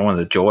kind of one of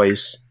the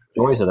joys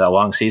of that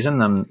long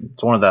season, and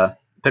it's one of the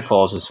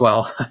pitfalls as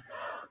well.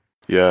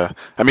 Yeah,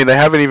 I mean they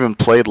haven't even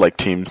played like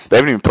teams. They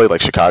haven't even played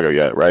like Chicago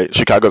yet, right?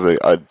 Chicago's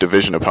a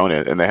division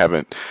opponent, and they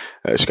haven't.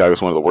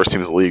 Chicago's one of the worst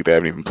teams in the league. They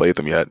haven't even played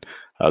them yet.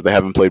 They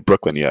haven't played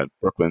Brooklyn yet.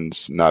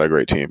 Brooklyn's not a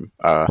great team.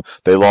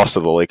 They lost to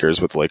the Lakers,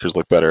 but the Lakers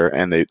look better,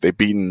 and they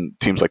beaten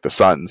teams like the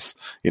Suns.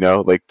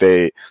 Like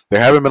there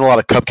haven't been a lot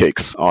of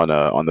cupcakes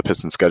on the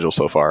Pistons schedule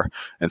so far,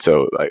 and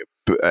so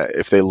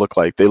if they look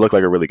like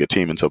a really good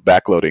team, and so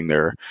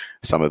backloading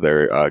some of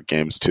their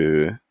games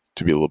to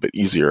be a little bit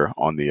easier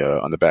on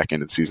the back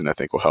end of the season, I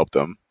think will help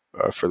them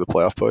for the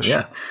playoff push.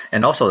 Yeah,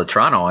 and also the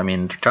Toronto. I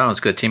mean, Toronto's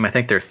a good team. I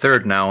think they're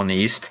third now in the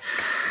East.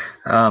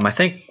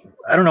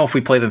 I don't know if we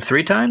play them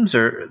 3 times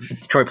or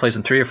Detroit plays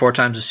them 3 or 4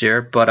 times this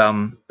year, but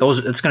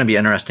it's going to be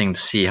interesting to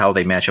see how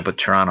they match up with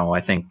Toronto.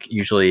 I think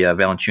usually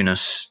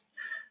Valanciunas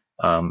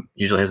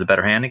usually has a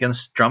better hand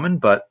against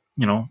Drummond, but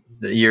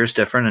the year's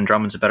different and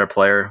Drummond's a better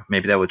player.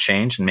 Maybe that would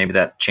change, and maybe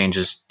that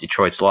changes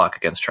Detroit's luck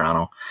against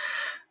Toronto.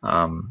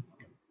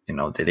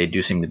 They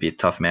do seem to be a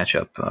tough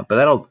matchup, but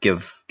that'll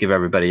give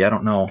everybody. I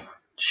don't know.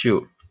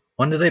 Shoot,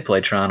 when do they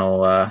play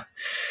Toronto?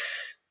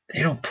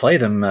 They don't play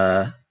them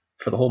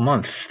for the whole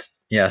month.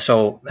 Yeah,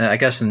 so I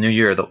guess in the new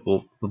year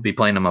we'll be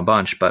playing them a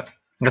bunch, but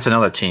that's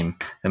another team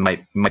that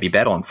might be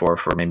battling for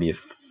maybe a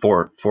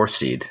fourth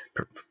seed,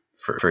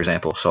 for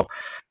example. So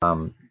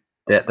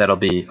that'll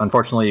be,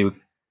 unfortunately,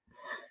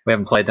 we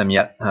haven't played them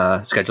yet.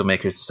 Schedule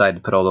makers decided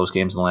to put all those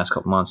games in the last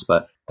couple months,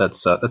 but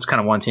that's kind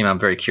of one team I'm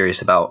very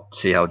curious about.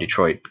 See how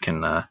Detroit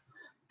can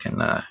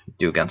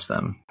do against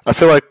them. I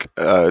feel like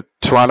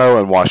Toronto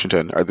and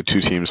Washington are the 2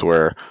 teams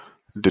where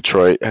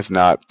Detroit has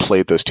not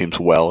played those teams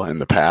well in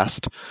the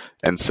past,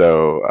 and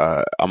so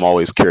I'm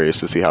always curious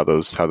to see how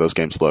those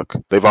games look.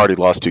 They've already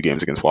lost 2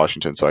 games against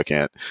Washington, so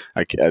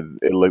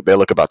they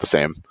look about the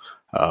same.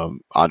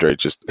 Andre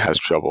just has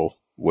trouble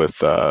with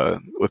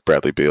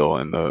Bradley Beal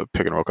and the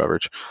pick and roll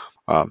coverage.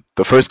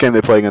 The first game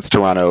they play against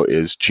Toronto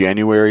is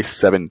January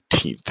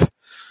 17th,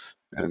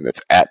 and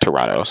it's at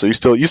Toronto. So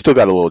you still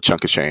got a little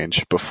chunk of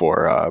change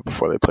before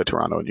they play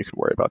Toronto, and you can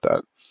worry about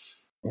that.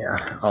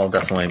 Yeah, I'll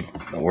definitely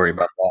worry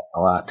about that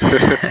a lot.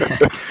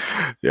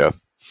 Yeah.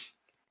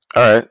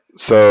 All right.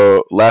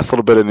 So last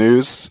little bit of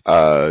news.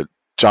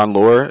 John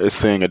Lure is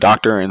seeing a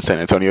doctor in San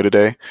Antonio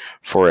today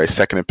for a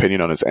second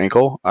opinion on his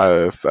ankle.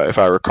 If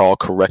I recall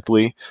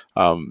correctly,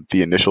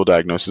 the initial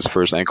diagnosis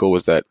for his ankle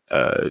was that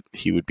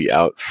he would be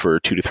out for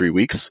 2 to 3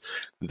 weeks.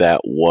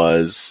 That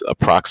was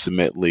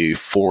approximately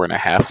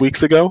 4.5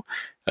 weeks ago.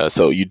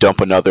 So you dump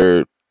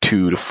another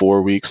 2 to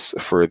 4 weeks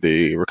for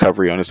the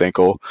recovery on his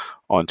ankle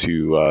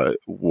onto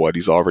what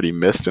he's already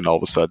missed, and all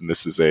of a sudden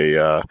this is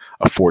a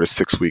 4 to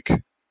 6 week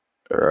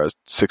or a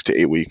 6 to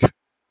 8 week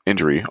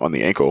injury on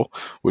the ankle,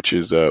 which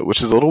is a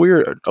little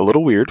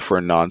weird for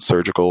a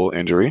non-surgical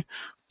injury,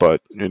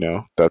 but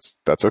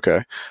that's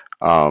okay.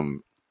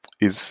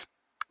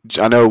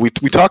 I know we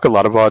talk a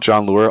lot about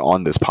Jon Leuer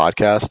on this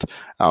podcast,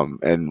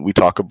 and we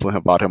talk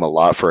about him a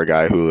lot for a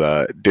guy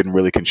who didn't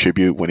really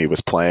contribute when he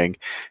was playing,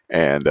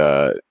 and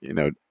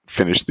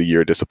finished the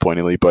year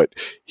disappointingly. But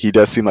he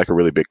does seem like a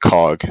really big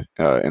cog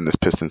in this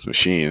Pistons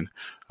machine.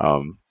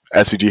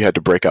 SVG had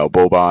to break out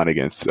Boban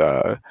against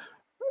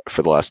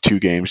for the last 2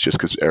 games just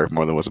because Eric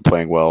Moreland wasn't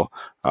playing well.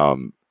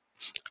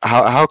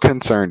 How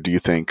concerned do you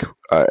think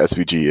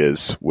SVG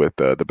is with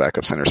the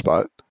backup center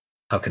spot?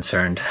 How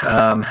concerned?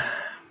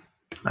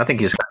 I think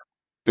he's.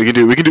 We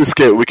can do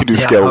scale. We can do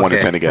scale okay. 1 to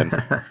 10 again.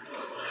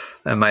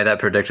 Am I that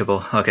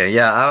predictable? Okay,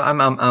 yeah.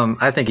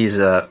 I think he's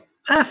a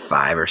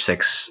 5 or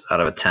 6 out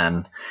of a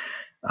 10.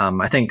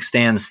 I think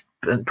Stan's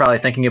probably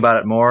thinking about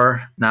it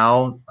more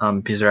now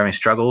because they're having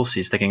struggles.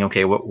 He's thinking,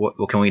 okay,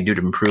 what can we do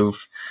to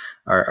improve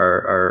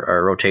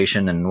our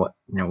rotation, and what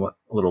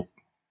little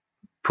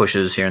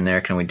pushes here and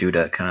there can we do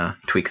to kind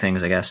of tweak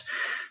things, I guess.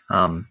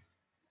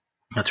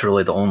 That's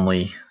really the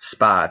only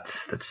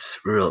spot that's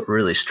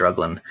really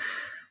struggling.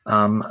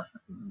 But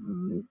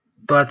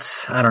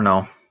I don't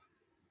know.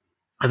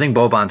 I think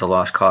Boban's a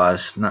lost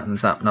cause.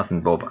 It's not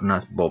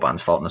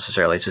Boban's fault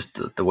necessarily. It's just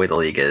the way the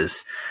league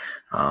is.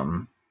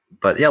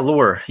 But yeah,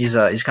 Leuer, he's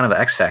kind of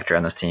an X factor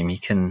on this team.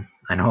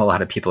 I know a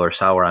lot of people are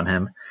sour on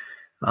him.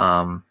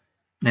 And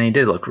he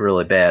did look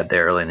really bad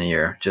there early in the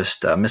year,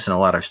 just missing a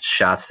lot of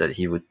shots that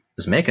he was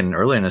making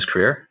early in his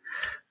career.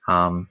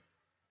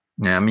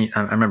 Yeah,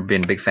 I remember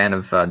being a big fan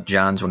of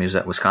John's when he was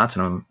at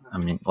Wisconsin.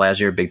 Last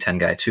year, Big Ten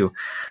guy too.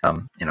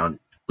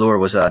 Leuer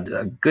was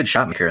a good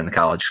shot maker in the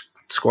college,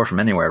 score from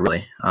anywhere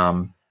really.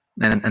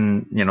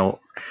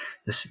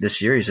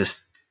 This year he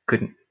just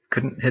couldn't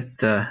hit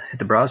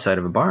the broadside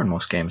of a barn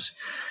most games.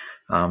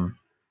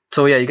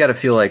 So yeah, you got to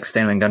feel like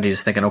Stan Van Gundy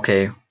is thinking,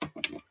 okay,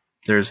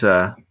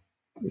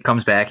 he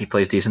comes back, he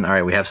plays decent. All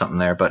right, we have something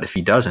there. But if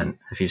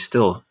he's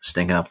still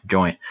stinking up the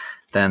joint,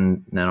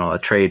 then a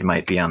trade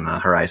might be on the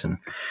horizon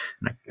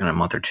in a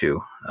month or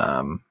two.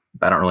 I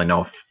don't really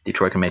know if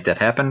Detroit can make that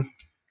happen.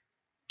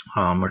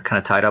 We're kind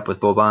of tied up with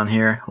Boban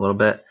here a little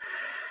bit.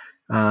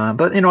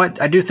 But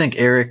I do think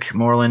Eric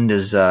Moreland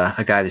is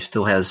a guy that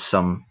still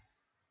hasn't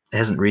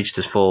reached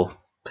his full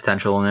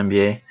potential in the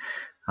NBA.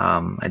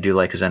 I do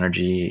like his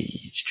energy.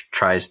 He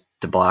tries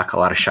to block a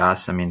lot of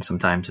shots.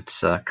 Sometimes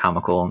it's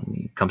comical and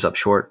he comes up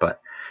short, but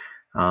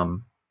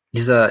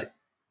he's a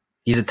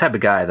type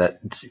of guy that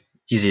it's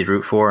easy to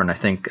root for, and I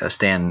think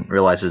Stan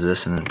realizes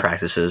this in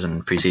practices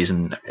and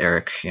preseason.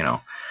 Eric,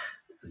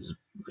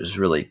 is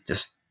really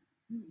just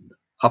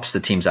ups the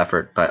team's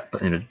effort by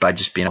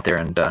just being out there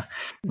and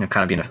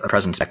kind of being a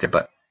presence back there.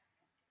 But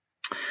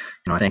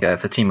I think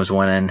if the team was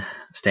winning,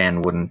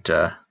 Stan wouldn't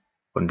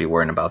be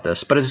worrying about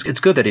this. But it's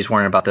good that he's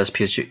worrying about this,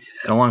 because in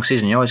a long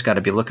season you always got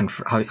to be looking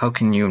for how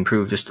can you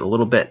improve just a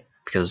little bit,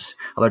 because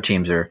other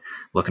teams are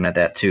looking at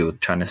that too,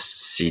 trying to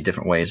see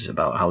different ways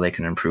about how they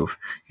can improve.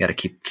 You got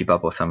to keep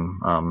up with them,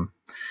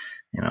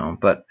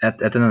 But at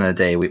the end of the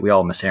day, we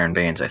all miss Aaron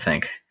Baines, I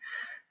think.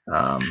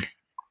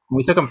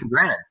 We took him for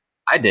granted.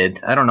 I did.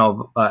 I don't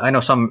know. I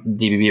know some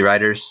DBB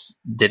writers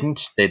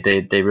didn't.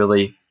 They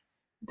really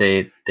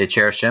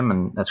cherished him,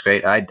 and that's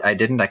great. I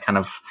didn't. I kind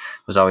of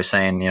was always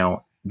saying,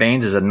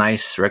 Baines is a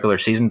nice regular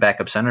season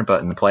backup center,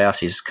 but in the playoffs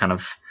he's kind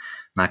of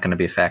not going to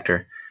be a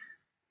factor.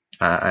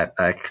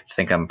 I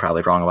think I'm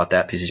probably wrong about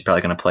that, because he's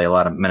probably going to play a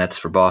lot of minutes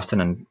for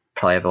Boston and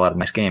probably have a lot of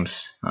nice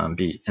games,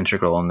 be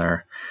integral in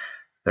their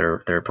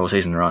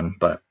postseason run.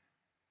 But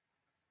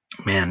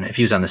man, if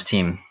he was on this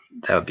team,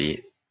 that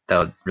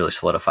would really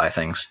solidify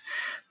things.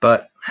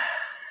 But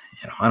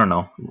I don't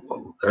know.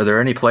 Are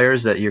there any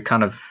players that you're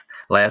kind of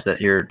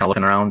that you're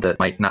looking around that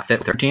might not fit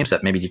with their teams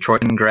that maybe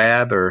Detroit can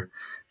grab, or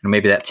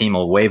maybe that team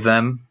will waive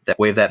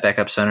that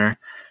backup center,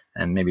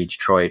 and maybe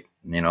Detroit,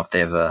 if they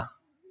have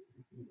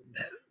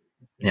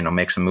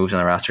make some moves on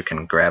the roster,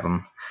 can grab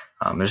them.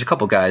 There's a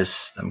couple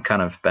guys I'm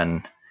kind of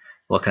been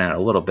looking at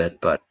a little bit,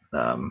 but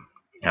I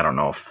don't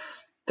know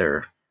if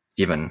they're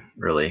even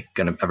really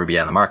going to ever be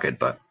on the market.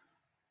 But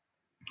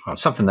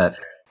something that.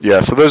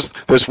 Yeah, so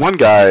there's one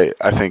guy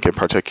I think in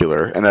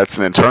particular, and that's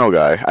an internal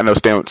guy. I know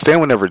Stan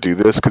would never do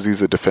this because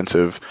he's a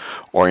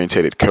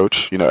defensive-orientated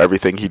coach.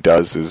 Everything he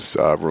does is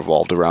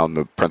revolved around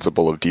the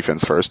principle of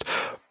defense first.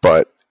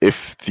 But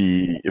if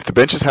the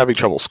bench is having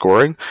trouble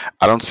scoring,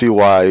 I don't see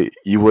why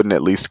you wouldn't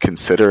at least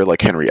consider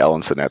like Henry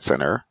Ellenson at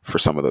center for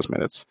some of those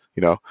minutes,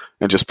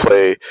 and just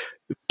play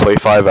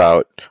 5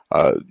 out,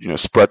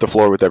 spread the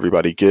floor with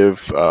everybody,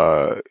 give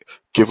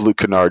Luke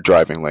Kennard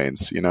driving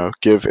lanes,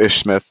 give Ish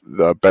Smith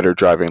the better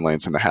driving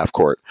lanes in the half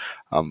court.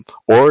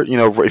 Or,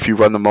 if you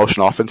run the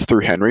motion offense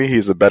through Henry,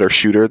 he's a better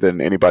shooter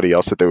than anybody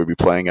else that they would be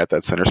playing at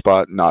that center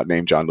spot, not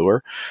named Jon Leuer.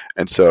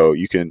 And so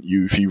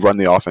if you run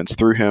the offense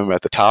through him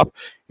at the top,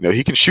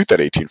 he can shoot that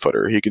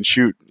 18-footer. He can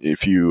shoot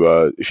if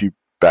you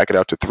back it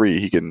out to 3.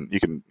 He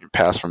can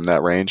pass from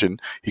that range,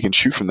 and he can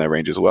shoot from that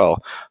range as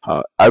well.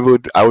 I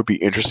would be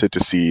interested to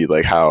see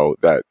like how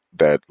that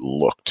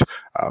looked.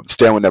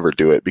 Stan would never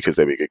do it because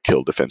they would get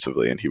killed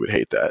defensively, and he would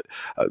hate that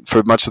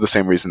for much of the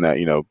same reason that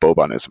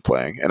Boban isn't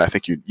playing. And I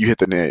think you hit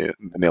the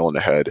nail on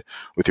the head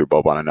with your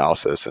Boban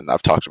analysis, and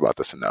I've talked about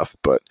this enough.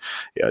 But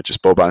yeah,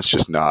 just Boban's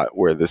just not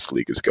where this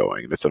league is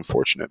going, and it's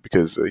unfortunate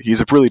because he's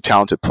a really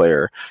talented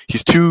player.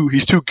 He's too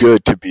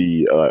good to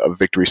be a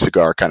victory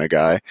cigar kind of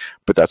guy,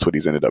 but that's what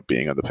he's ended up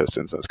being on the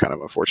Pistons, and it's kind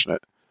of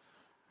unfortunate.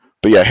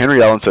 But yeah, Henry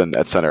Ellenson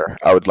at center,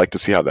 I would like to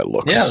see how that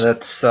looks. Yeah,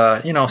 that's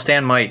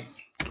Stan might.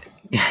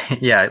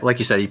 Yeah, like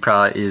you said, he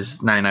probably is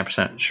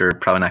 99% sure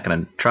probably not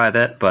going to try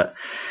that, but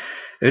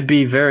it would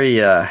be very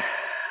yeah,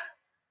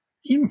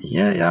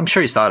 I'm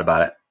sure he's thought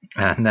about it.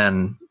 And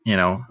then,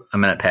 a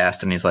minute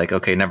passed and he's like,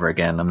 okay, never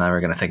again. I'm never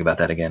going to think about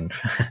that again.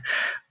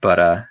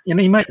 But, he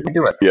might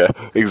do it. Yeah,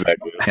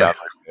 exactly. It sounds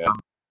like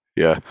that.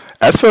 Yeah.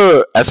 As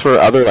for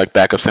other like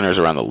backup centers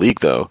around the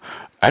league, though,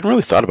 I hadn't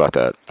really thought about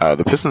that.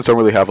 The Pistons don't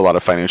really have a lot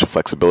of financial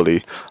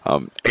flexibility.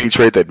 Any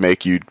trade they'd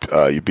make, you'd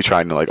be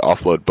trying to like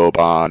offload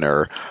Boban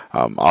or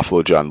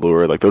offload John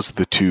Lure. Like those are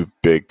the 2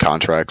 big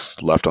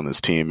contracts left on this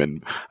team,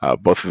 and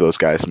both of those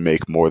guys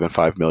make more than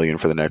 $5 million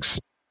for the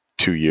next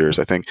 2 years.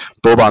 I think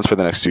Boban's for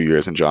the next 2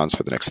 years and John's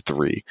for the next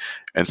 3.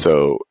 And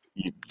so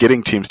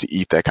getting teams to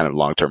eat that kind of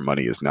long-term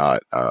money is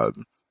not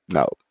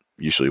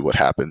usually what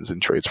happens in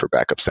trades for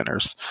backup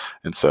centers.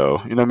 And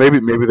so,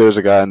 maybe there's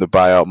a guy in the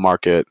buyout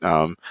market,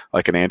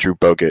 like an Andrew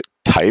Bogut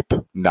type,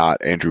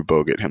 not Andrew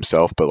Bogut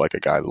himself, but like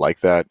a guy like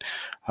that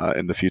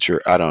in the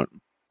future. I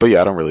don't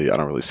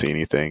really see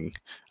anything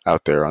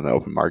out there on the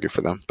open market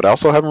for them. But I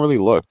also haven't really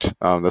looked.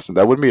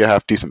 That wouldn't be a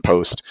half decent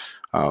post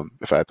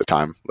if I had the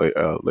time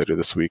later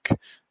this week.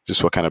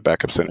 Just what kind of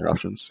backup center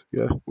options,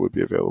 would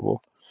be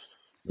available.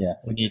 Yeah,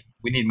 we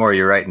need more.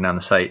 You're writing on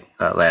the site,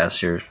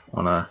 Laz.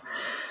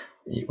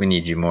 We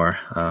need you more.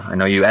 I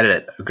know you edit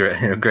it.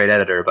 You're a great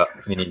editor, but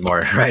we need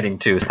more writing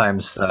too.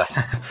 Sometimes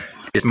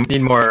we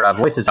need more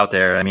voices out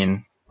there. I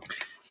mean,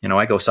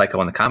 I go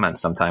psycho in the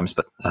comments sometimes,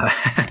 but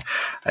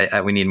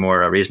we need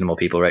more reasonable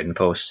people writing the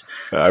posts.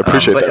 I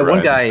appreciate that. But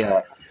one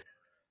guy,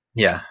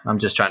 I'm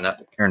just trying to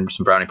earn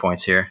some brownie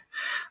points here.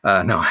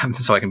 No,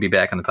 so I can be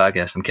back on the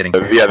podcast. I'm kidding.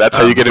 Yeah, that's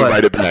how you get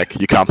invited back.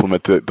 You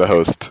compliment the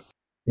host.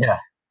 Yeah.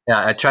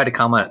 I tried to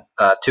comment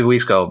 2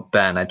 weeks ago,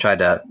 Ben. I tried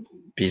to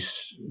be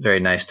very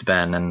nice to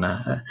Ben, and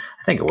I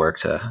think it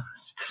worked to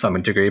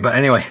some degree. But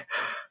anyway,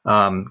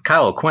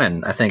 Kyle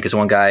O'Quinn, I think, is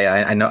one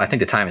guy I know. I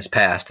think the time has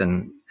passed,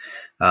 and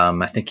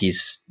I think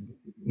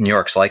New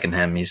York's liking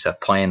him. He's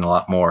playing a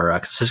lot more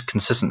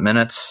consistent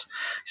minutes.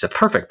 He's a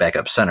perfect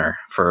backup center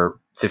for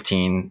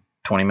 15,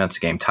 20 minutes a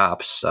game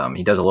tops.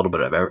 He does a little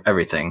bit of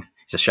everything.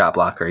 He's a shot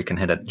blocker. He can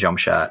hit a jump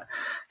shot,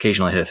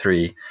 occasionally hit a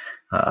 3.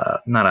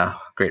 Not a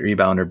great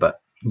rebounder,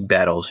 but he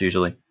battles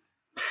usually.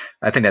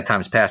 I think that time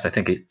has passed. I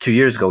think 2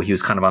 years ago he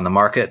was kind of on the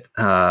market,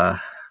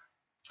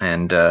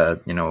 and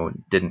it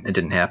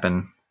didn't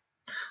happen.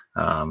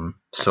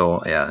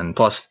 So yeah, and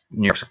plus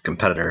New York's a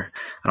competitor.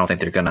 I don't think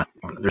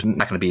there's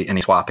not gonna be any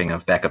swapping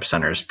of backup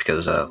centers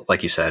because,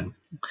 like you said,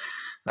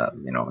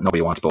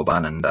 nobody wants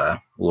Boban, and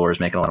Lure's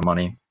making a lot of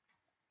money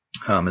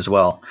as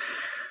well.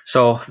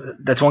 So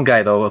that's one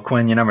guy though.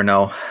 Quinn, you never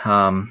know.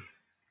 I'll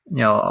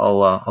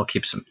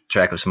keep some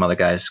track of some other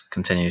guys,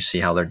 continue to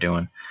see how they're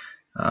doing.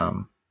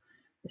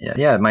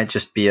 Yeah, it might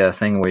just be a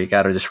thing where you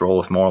got to just roll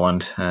with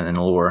Moreland and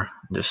Lure.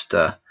 Just,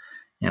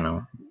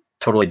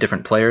 totally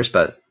different players,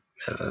 but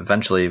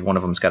eventually one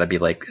of them's got to be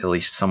like at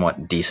least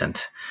somewhat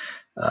decent.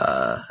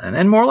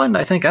 And Moreland,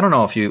 I think, I don't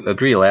know if you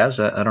agree, Laz.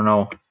 I don't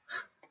know.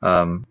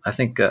 I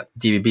think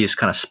DVB is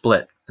kind of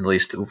split, at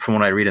least from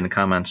what I read in the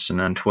comments and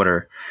on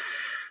Twitter.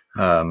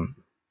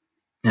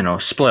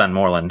 Split on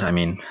Moreland. I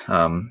mean,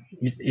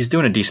 he's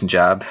doing a decent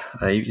job.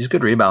 He's a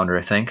good rebounder,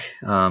 I think.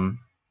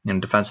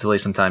 Defensively,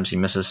 sometimes he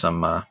misses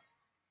some.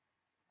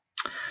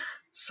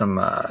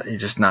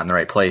 He's just not in the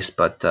right place,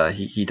 but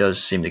he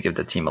does seem to give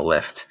the team a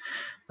lift.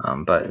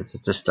 But it's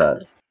just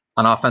on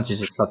offense,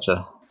 he's just such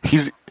a.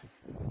 He's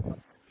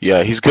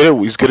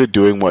good at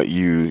doing what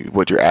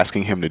you're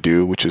asking him to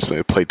do, which is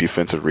play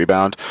defensive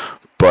rebound.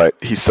 But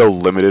he's so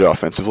limited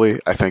offensively.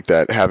 I think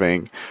that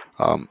having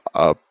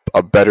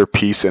a better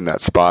piece in that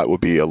spot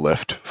would be a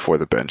lift for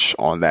the bench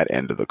on that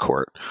end of the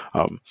court.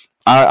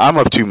 I'm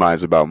of 2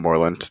 minds about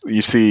Moreland.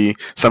 You see,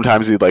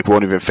 sometimes he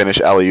won't even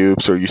finish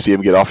alley-oops, or you see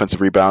him get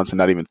offensive rebounds and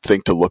not even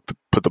think to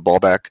put the ball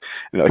back.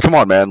 And you're like, come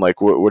on, man!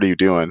 What are you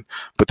doing?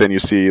 But then you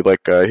see,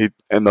 he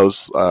in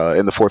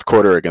the fourth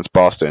quarter against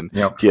Boston,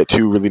 yep. He had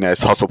 2 really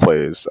nice hustle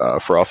plays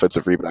for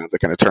offensive rebounds that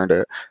kind of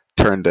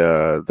turned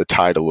the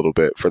tide a little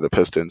bit for the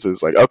Pistons.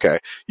 It's like, okay,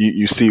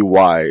 you see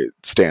why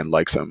Stan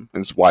likes him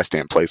and why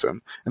Stan plays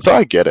him, and so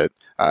I get it.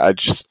 I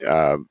just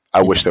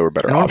I wish there were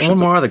better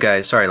options. One more other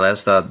guy. Sorry,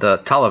 Les.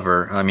 The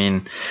Tolliver. I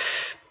mean,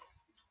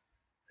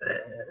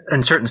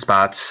 in certain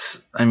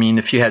spots,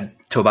 if you had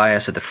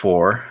Tobias at the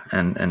 4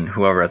 and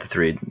whoever at the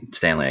 3,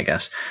 Stanley, I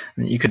guess.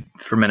 And you could,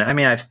 for a minute, I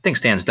mean, I think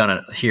Stan's done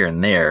it here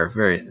and there,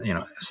 very,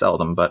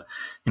 seldom, but,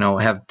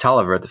 have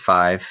Tolliver at the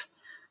 5.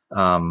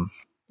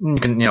 You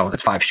can,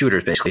 it's 5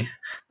 shooters basically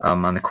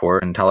on the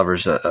court, and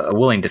Tolliver's a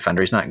willing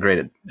defender. He's not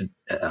great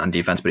on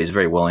defense, but he's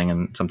very willing,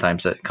 and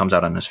sometimes that comes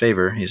out in his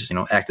favor. He's,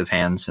 active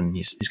hands, and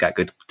he's got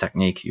good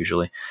technique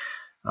usually.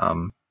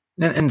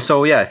 And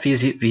so, yeah, if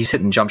he's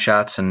hitting jump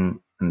shots and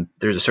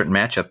there's a certain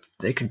matchup,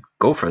 they could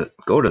go to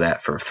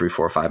that for 3,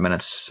 4, 5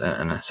 minutes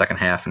in a second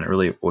half, and it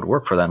really would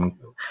work for them.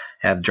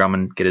 Have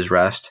Drummond get his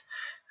rest,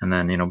 and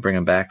then bring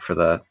him back for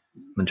the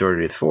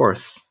majority of the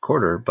fourth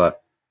quarter.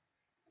 But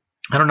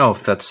I don't know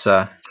if that's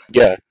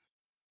yeah.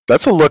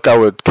 That's a look I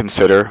would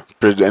consider,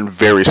 but in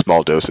very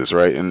small doses,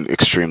 right? In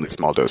extremely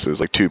small doses,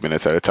 like 2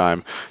 minutes at a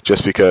time,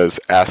 just because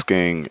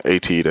asking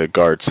AT to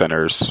guard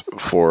centers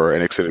for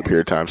an extended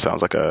period of time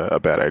sounds like a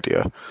bad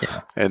idea.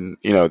 Yeah. And,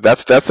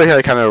 that's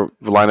the kind of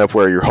lineup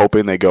where you're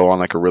hoping they go on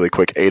like a really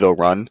quick 8-0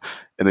 run,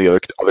 and the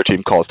other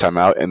team calls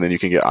timeout, and then you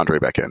can get Andre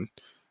back in,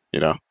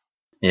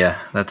 Yeah,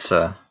 that's,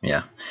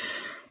 yeah.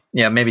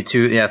 Yeah, maybe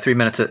 3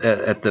 minutes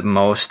at the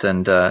most,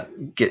 and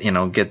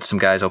get some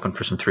guys open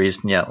for some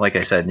threes. Yeah, like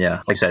I said,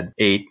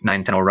 8,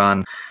 9, 10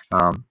 run.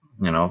 I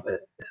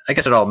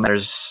guess it all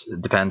matters. It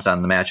depends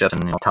on the matchup,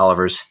 and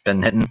Tolliver's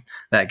been hitting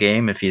that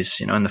game. If he's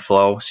in the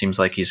flow, seems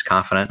like he's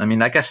confident. I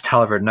mean, I guess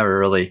Tolliver never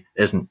really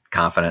isn't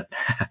confident.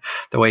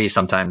 The way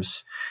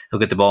he'll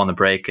get the ball in the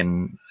break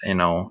and in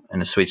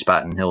a sweet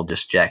spot, and he'll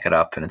just jack it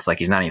up, and it's like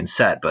he's not even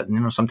set. But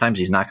sometimes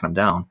he's knocking them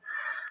down.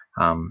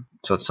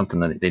 So it's something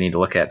that they need to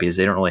look at, because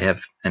they don't really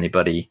have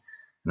anybody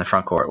in the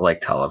front court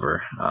like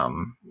Tolliver.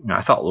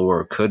 I thought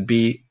Lohr could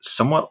be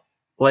somewhat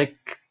like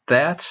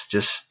that,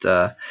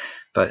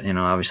 but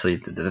obviously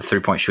the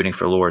 3-point shooting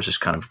for Lohr has just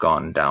kind of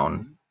fallen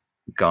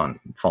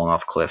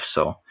off a cliff.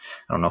 So I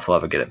don't know if we'll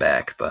ever get it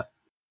back, but.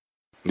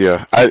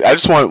 Yeah, I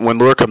just want, when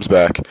Lohr comes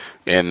back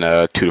in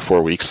 2 to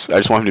 4 weeks, I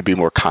just want him to be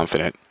more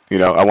confident.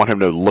 I want him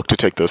to look to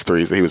take those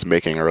threes that he was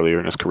making earlier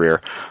in his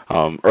career.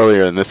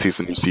 Earlier in this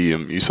season,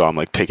 you saw him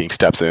like taking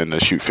steps in to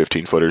shoot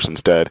 15-footers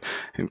instead,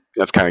 and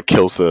that's kind of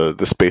kills the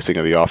spacing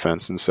of the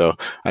offense. And so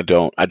I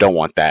don't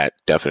want that,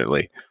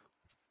 definitely.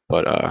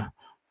 But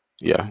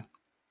yeah.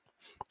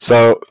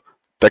 So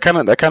that kind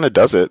of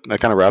does it. That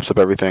kind of wraps up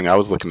everything I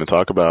was looking to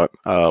talk about.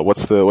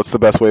 What's the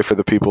best way for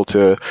the people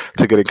to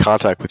get in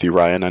contact with you,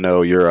 Ryan? I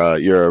know you're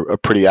a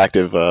pretty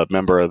active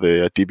member of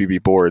the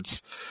DBB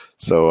boards.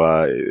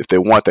 So if they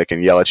want, they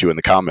can yell at you in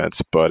the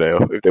comments. But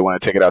if they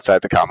want to take it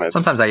outside the comments,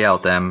 sometimes I yell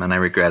at them and I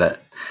regret it.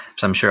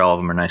 So I'm sure all of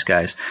them are nice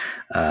guys.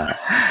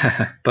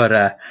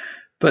 But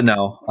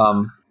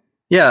no.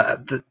 Yeah,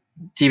 the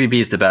DBB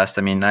is the best.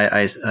 I mean,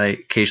 I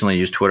occasionally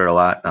use Twitter a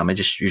lot. I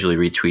just usually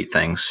retweet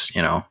things.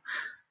 I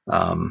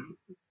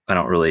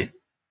don't really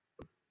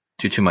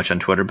do too much on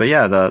Twitter. But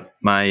yeah,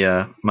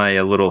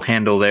 my little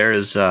handle there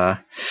is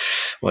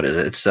what is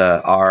it? It's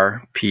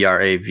RPRAVATO.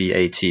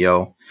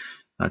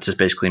 It's just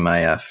basically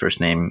my first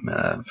name,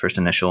 first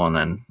initial, and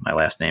then my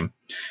last name.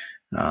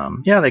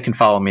 They can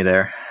follow me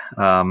there.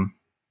 I'll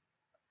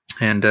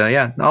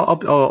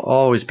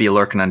always be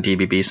lurking on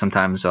DBB.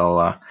 Sometimes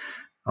I'll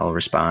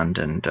respond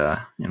and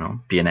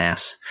be an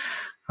ass,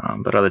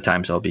 but other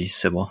times I'll be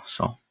civil.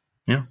 So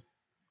yeah.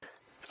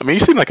 I mean, you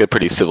seem like a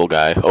pretty civil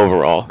guy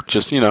overall.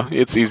 Just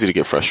it's easy to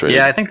get frustrated.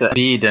 Yeah, I think the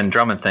Embiid and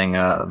Drummond thing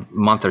a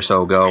month or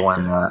so ago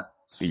when.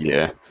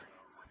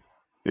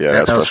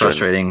 Yeah, that was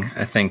frustrating.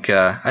 I think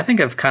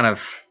I've kind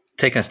of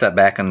taken a step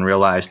back and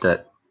realized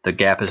that the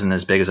gap isn't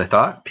as big as I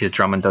thought, because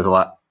Drummond does a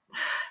lot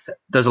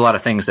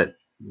of things that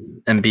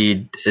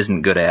Embiid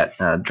isn't good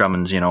at.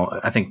 Drummond's,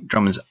 I think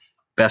Drummond's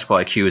basketball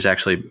IQ is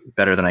actually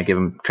better than I give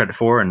him credit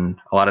for, and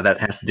a lot of that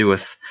has to do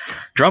with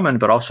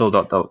Drummond, but also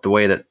the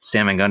way that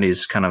Sam Van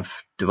Gundy's kind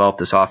of developed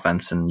this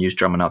offense and used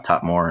Drummond out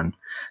top more, and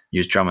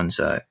used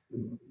Drummond's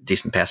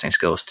decent passing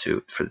skills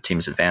for the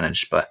team's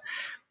advantage. But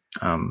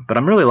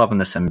I'm really loving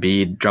this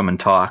Embiid Drummond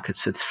talk.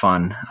 It's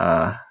fun.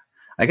 I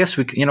guess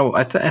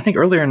I think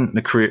earlier in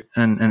the career,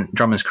 in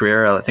Drummond's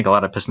career, I think a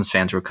lot of Pistons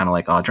fans were kind of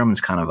like, oh,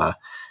 Drummond's kind of a,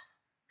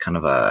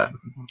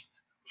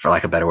 for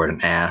lack of a better word,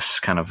 an ass,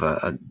 kind of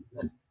a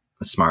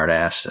smart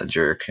ass, a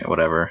jerk,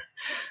 whatever.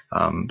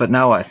 But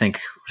now I think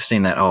we're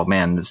seeing that, oh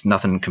man, there's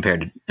nothing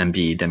compared to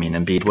Embiid. I mean,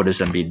 Embiid, what has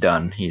Embiid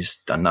done? He's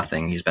done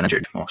nothing. He's been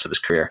injured most of his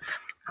career.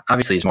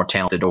 Obviously, he's more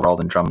talented overall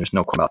than Drummond. There's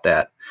no question about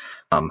that.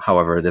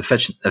 However, the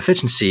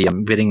efficiency,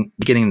 I'm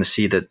beginning to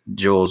see that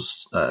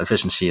Joel's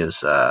efficiency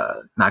is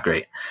not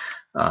great,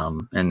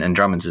 and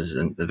Drummond's is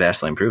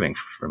vastly improving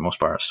for the most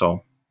part.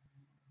 So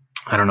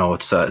I don't know.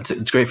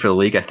 It's great for the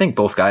league. I think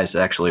both guys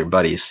actually are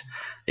buddies.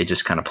 They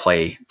just kind of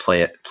play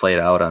it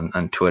out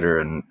on Twitter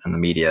and the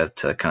media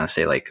to kind of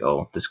say like,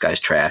 oh, this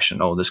guy's trash,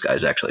 and oh, this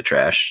guy's actually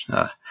trash.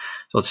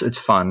 So it's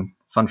fun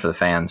for the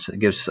fans. It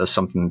gives us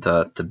something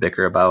to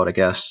bicker about, I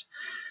guess.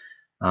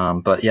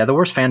 But yeah, the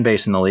worst fan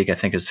base in the league, I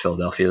think, is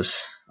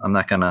Philadelphia's. I'm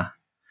not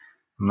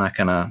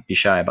gonna be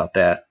shy about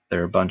that.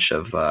 They're a bunch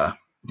of I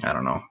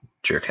don't know,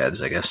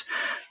 jerkheads, I guess.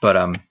 But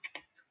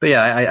But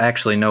yeah, I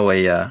actually know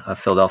a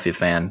Philadelphia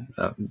fan,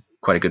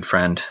 quite a good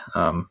friend,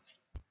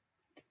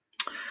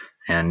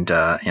 and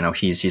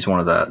he's one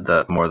of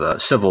the more the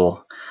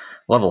civil,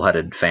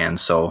 level-headed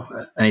fans. So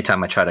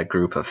anytime I try to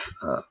group of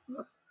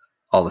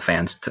all the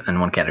fans in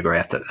one category,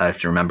 I have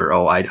to remember.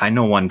 Oh, I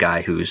know one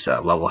guy who's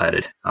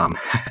level-headed. So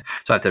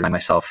I have to remind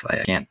myself.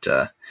 I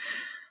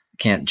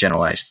can't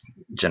generalize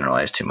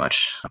too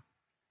much.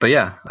 But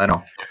yeah, I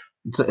don't.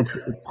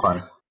 It's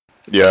fun.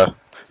 Yeah,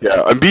 yeah.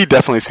 Embiid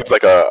definitely seems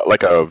like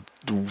a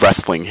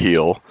wrestling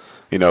heel.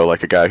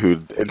 Like a guy who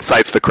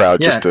incites the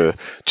crowd just to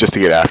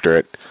get after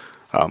it.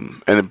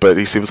 But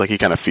he seems like he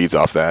kind of feeds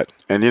off that.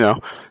 And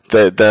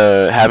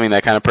the having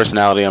that kind of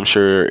personality, I'm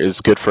sure,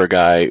 is good for a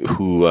guy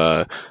who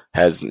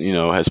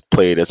has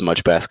played as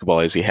much basketball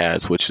as he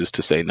has, which is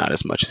to say, not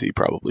as much as he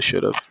probably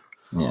should have.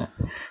 Yeah,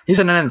 he's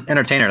an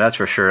entertainer, that's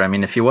for sure. I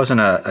mean, if he wasn't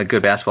a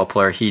good basketball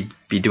player, he'd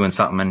be doing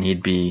something and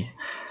he'd be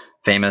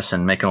famous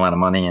and making a lot of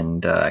money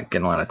and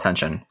getting a lot of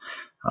attention.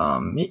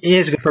 He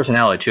has a good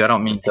personality too. I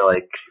don't mean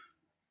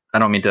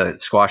to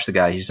squash the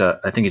guy.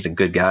 I think he's a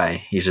good guy.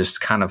 He's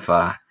just kind of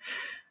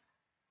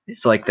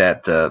it's like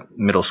that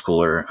middle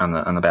schooler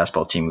on the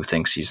basketball team who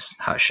thinks he's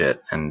hot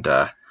shit, and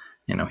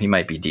he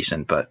might be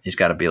decent, but he's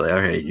got to be like,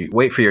 okay, you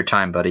wait for your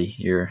time, buddy.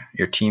 Your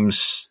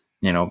team's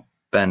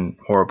been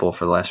horrible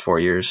for the last 4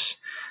 years.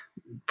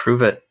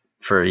 Prove it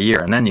for a year,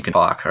 and then you can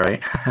talk. All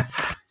right,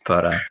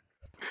 but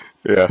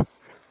yeah.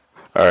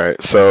 All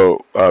right.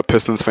 So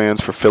Pistons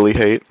fans, for Philly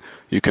hate,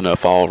 you can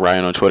follow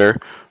Ryan on Twitter.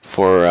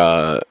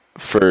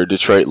 For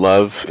Detroit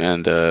love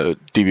and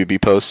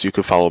DBB posts, you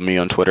can follow me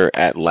on Twitter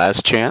at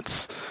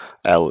LazChance.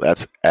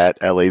 That's at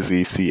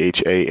LazChance.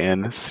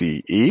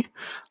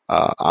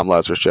 I'm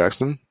Lazarus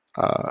Jackson,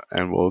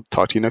 and we'll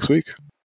talk to you next week.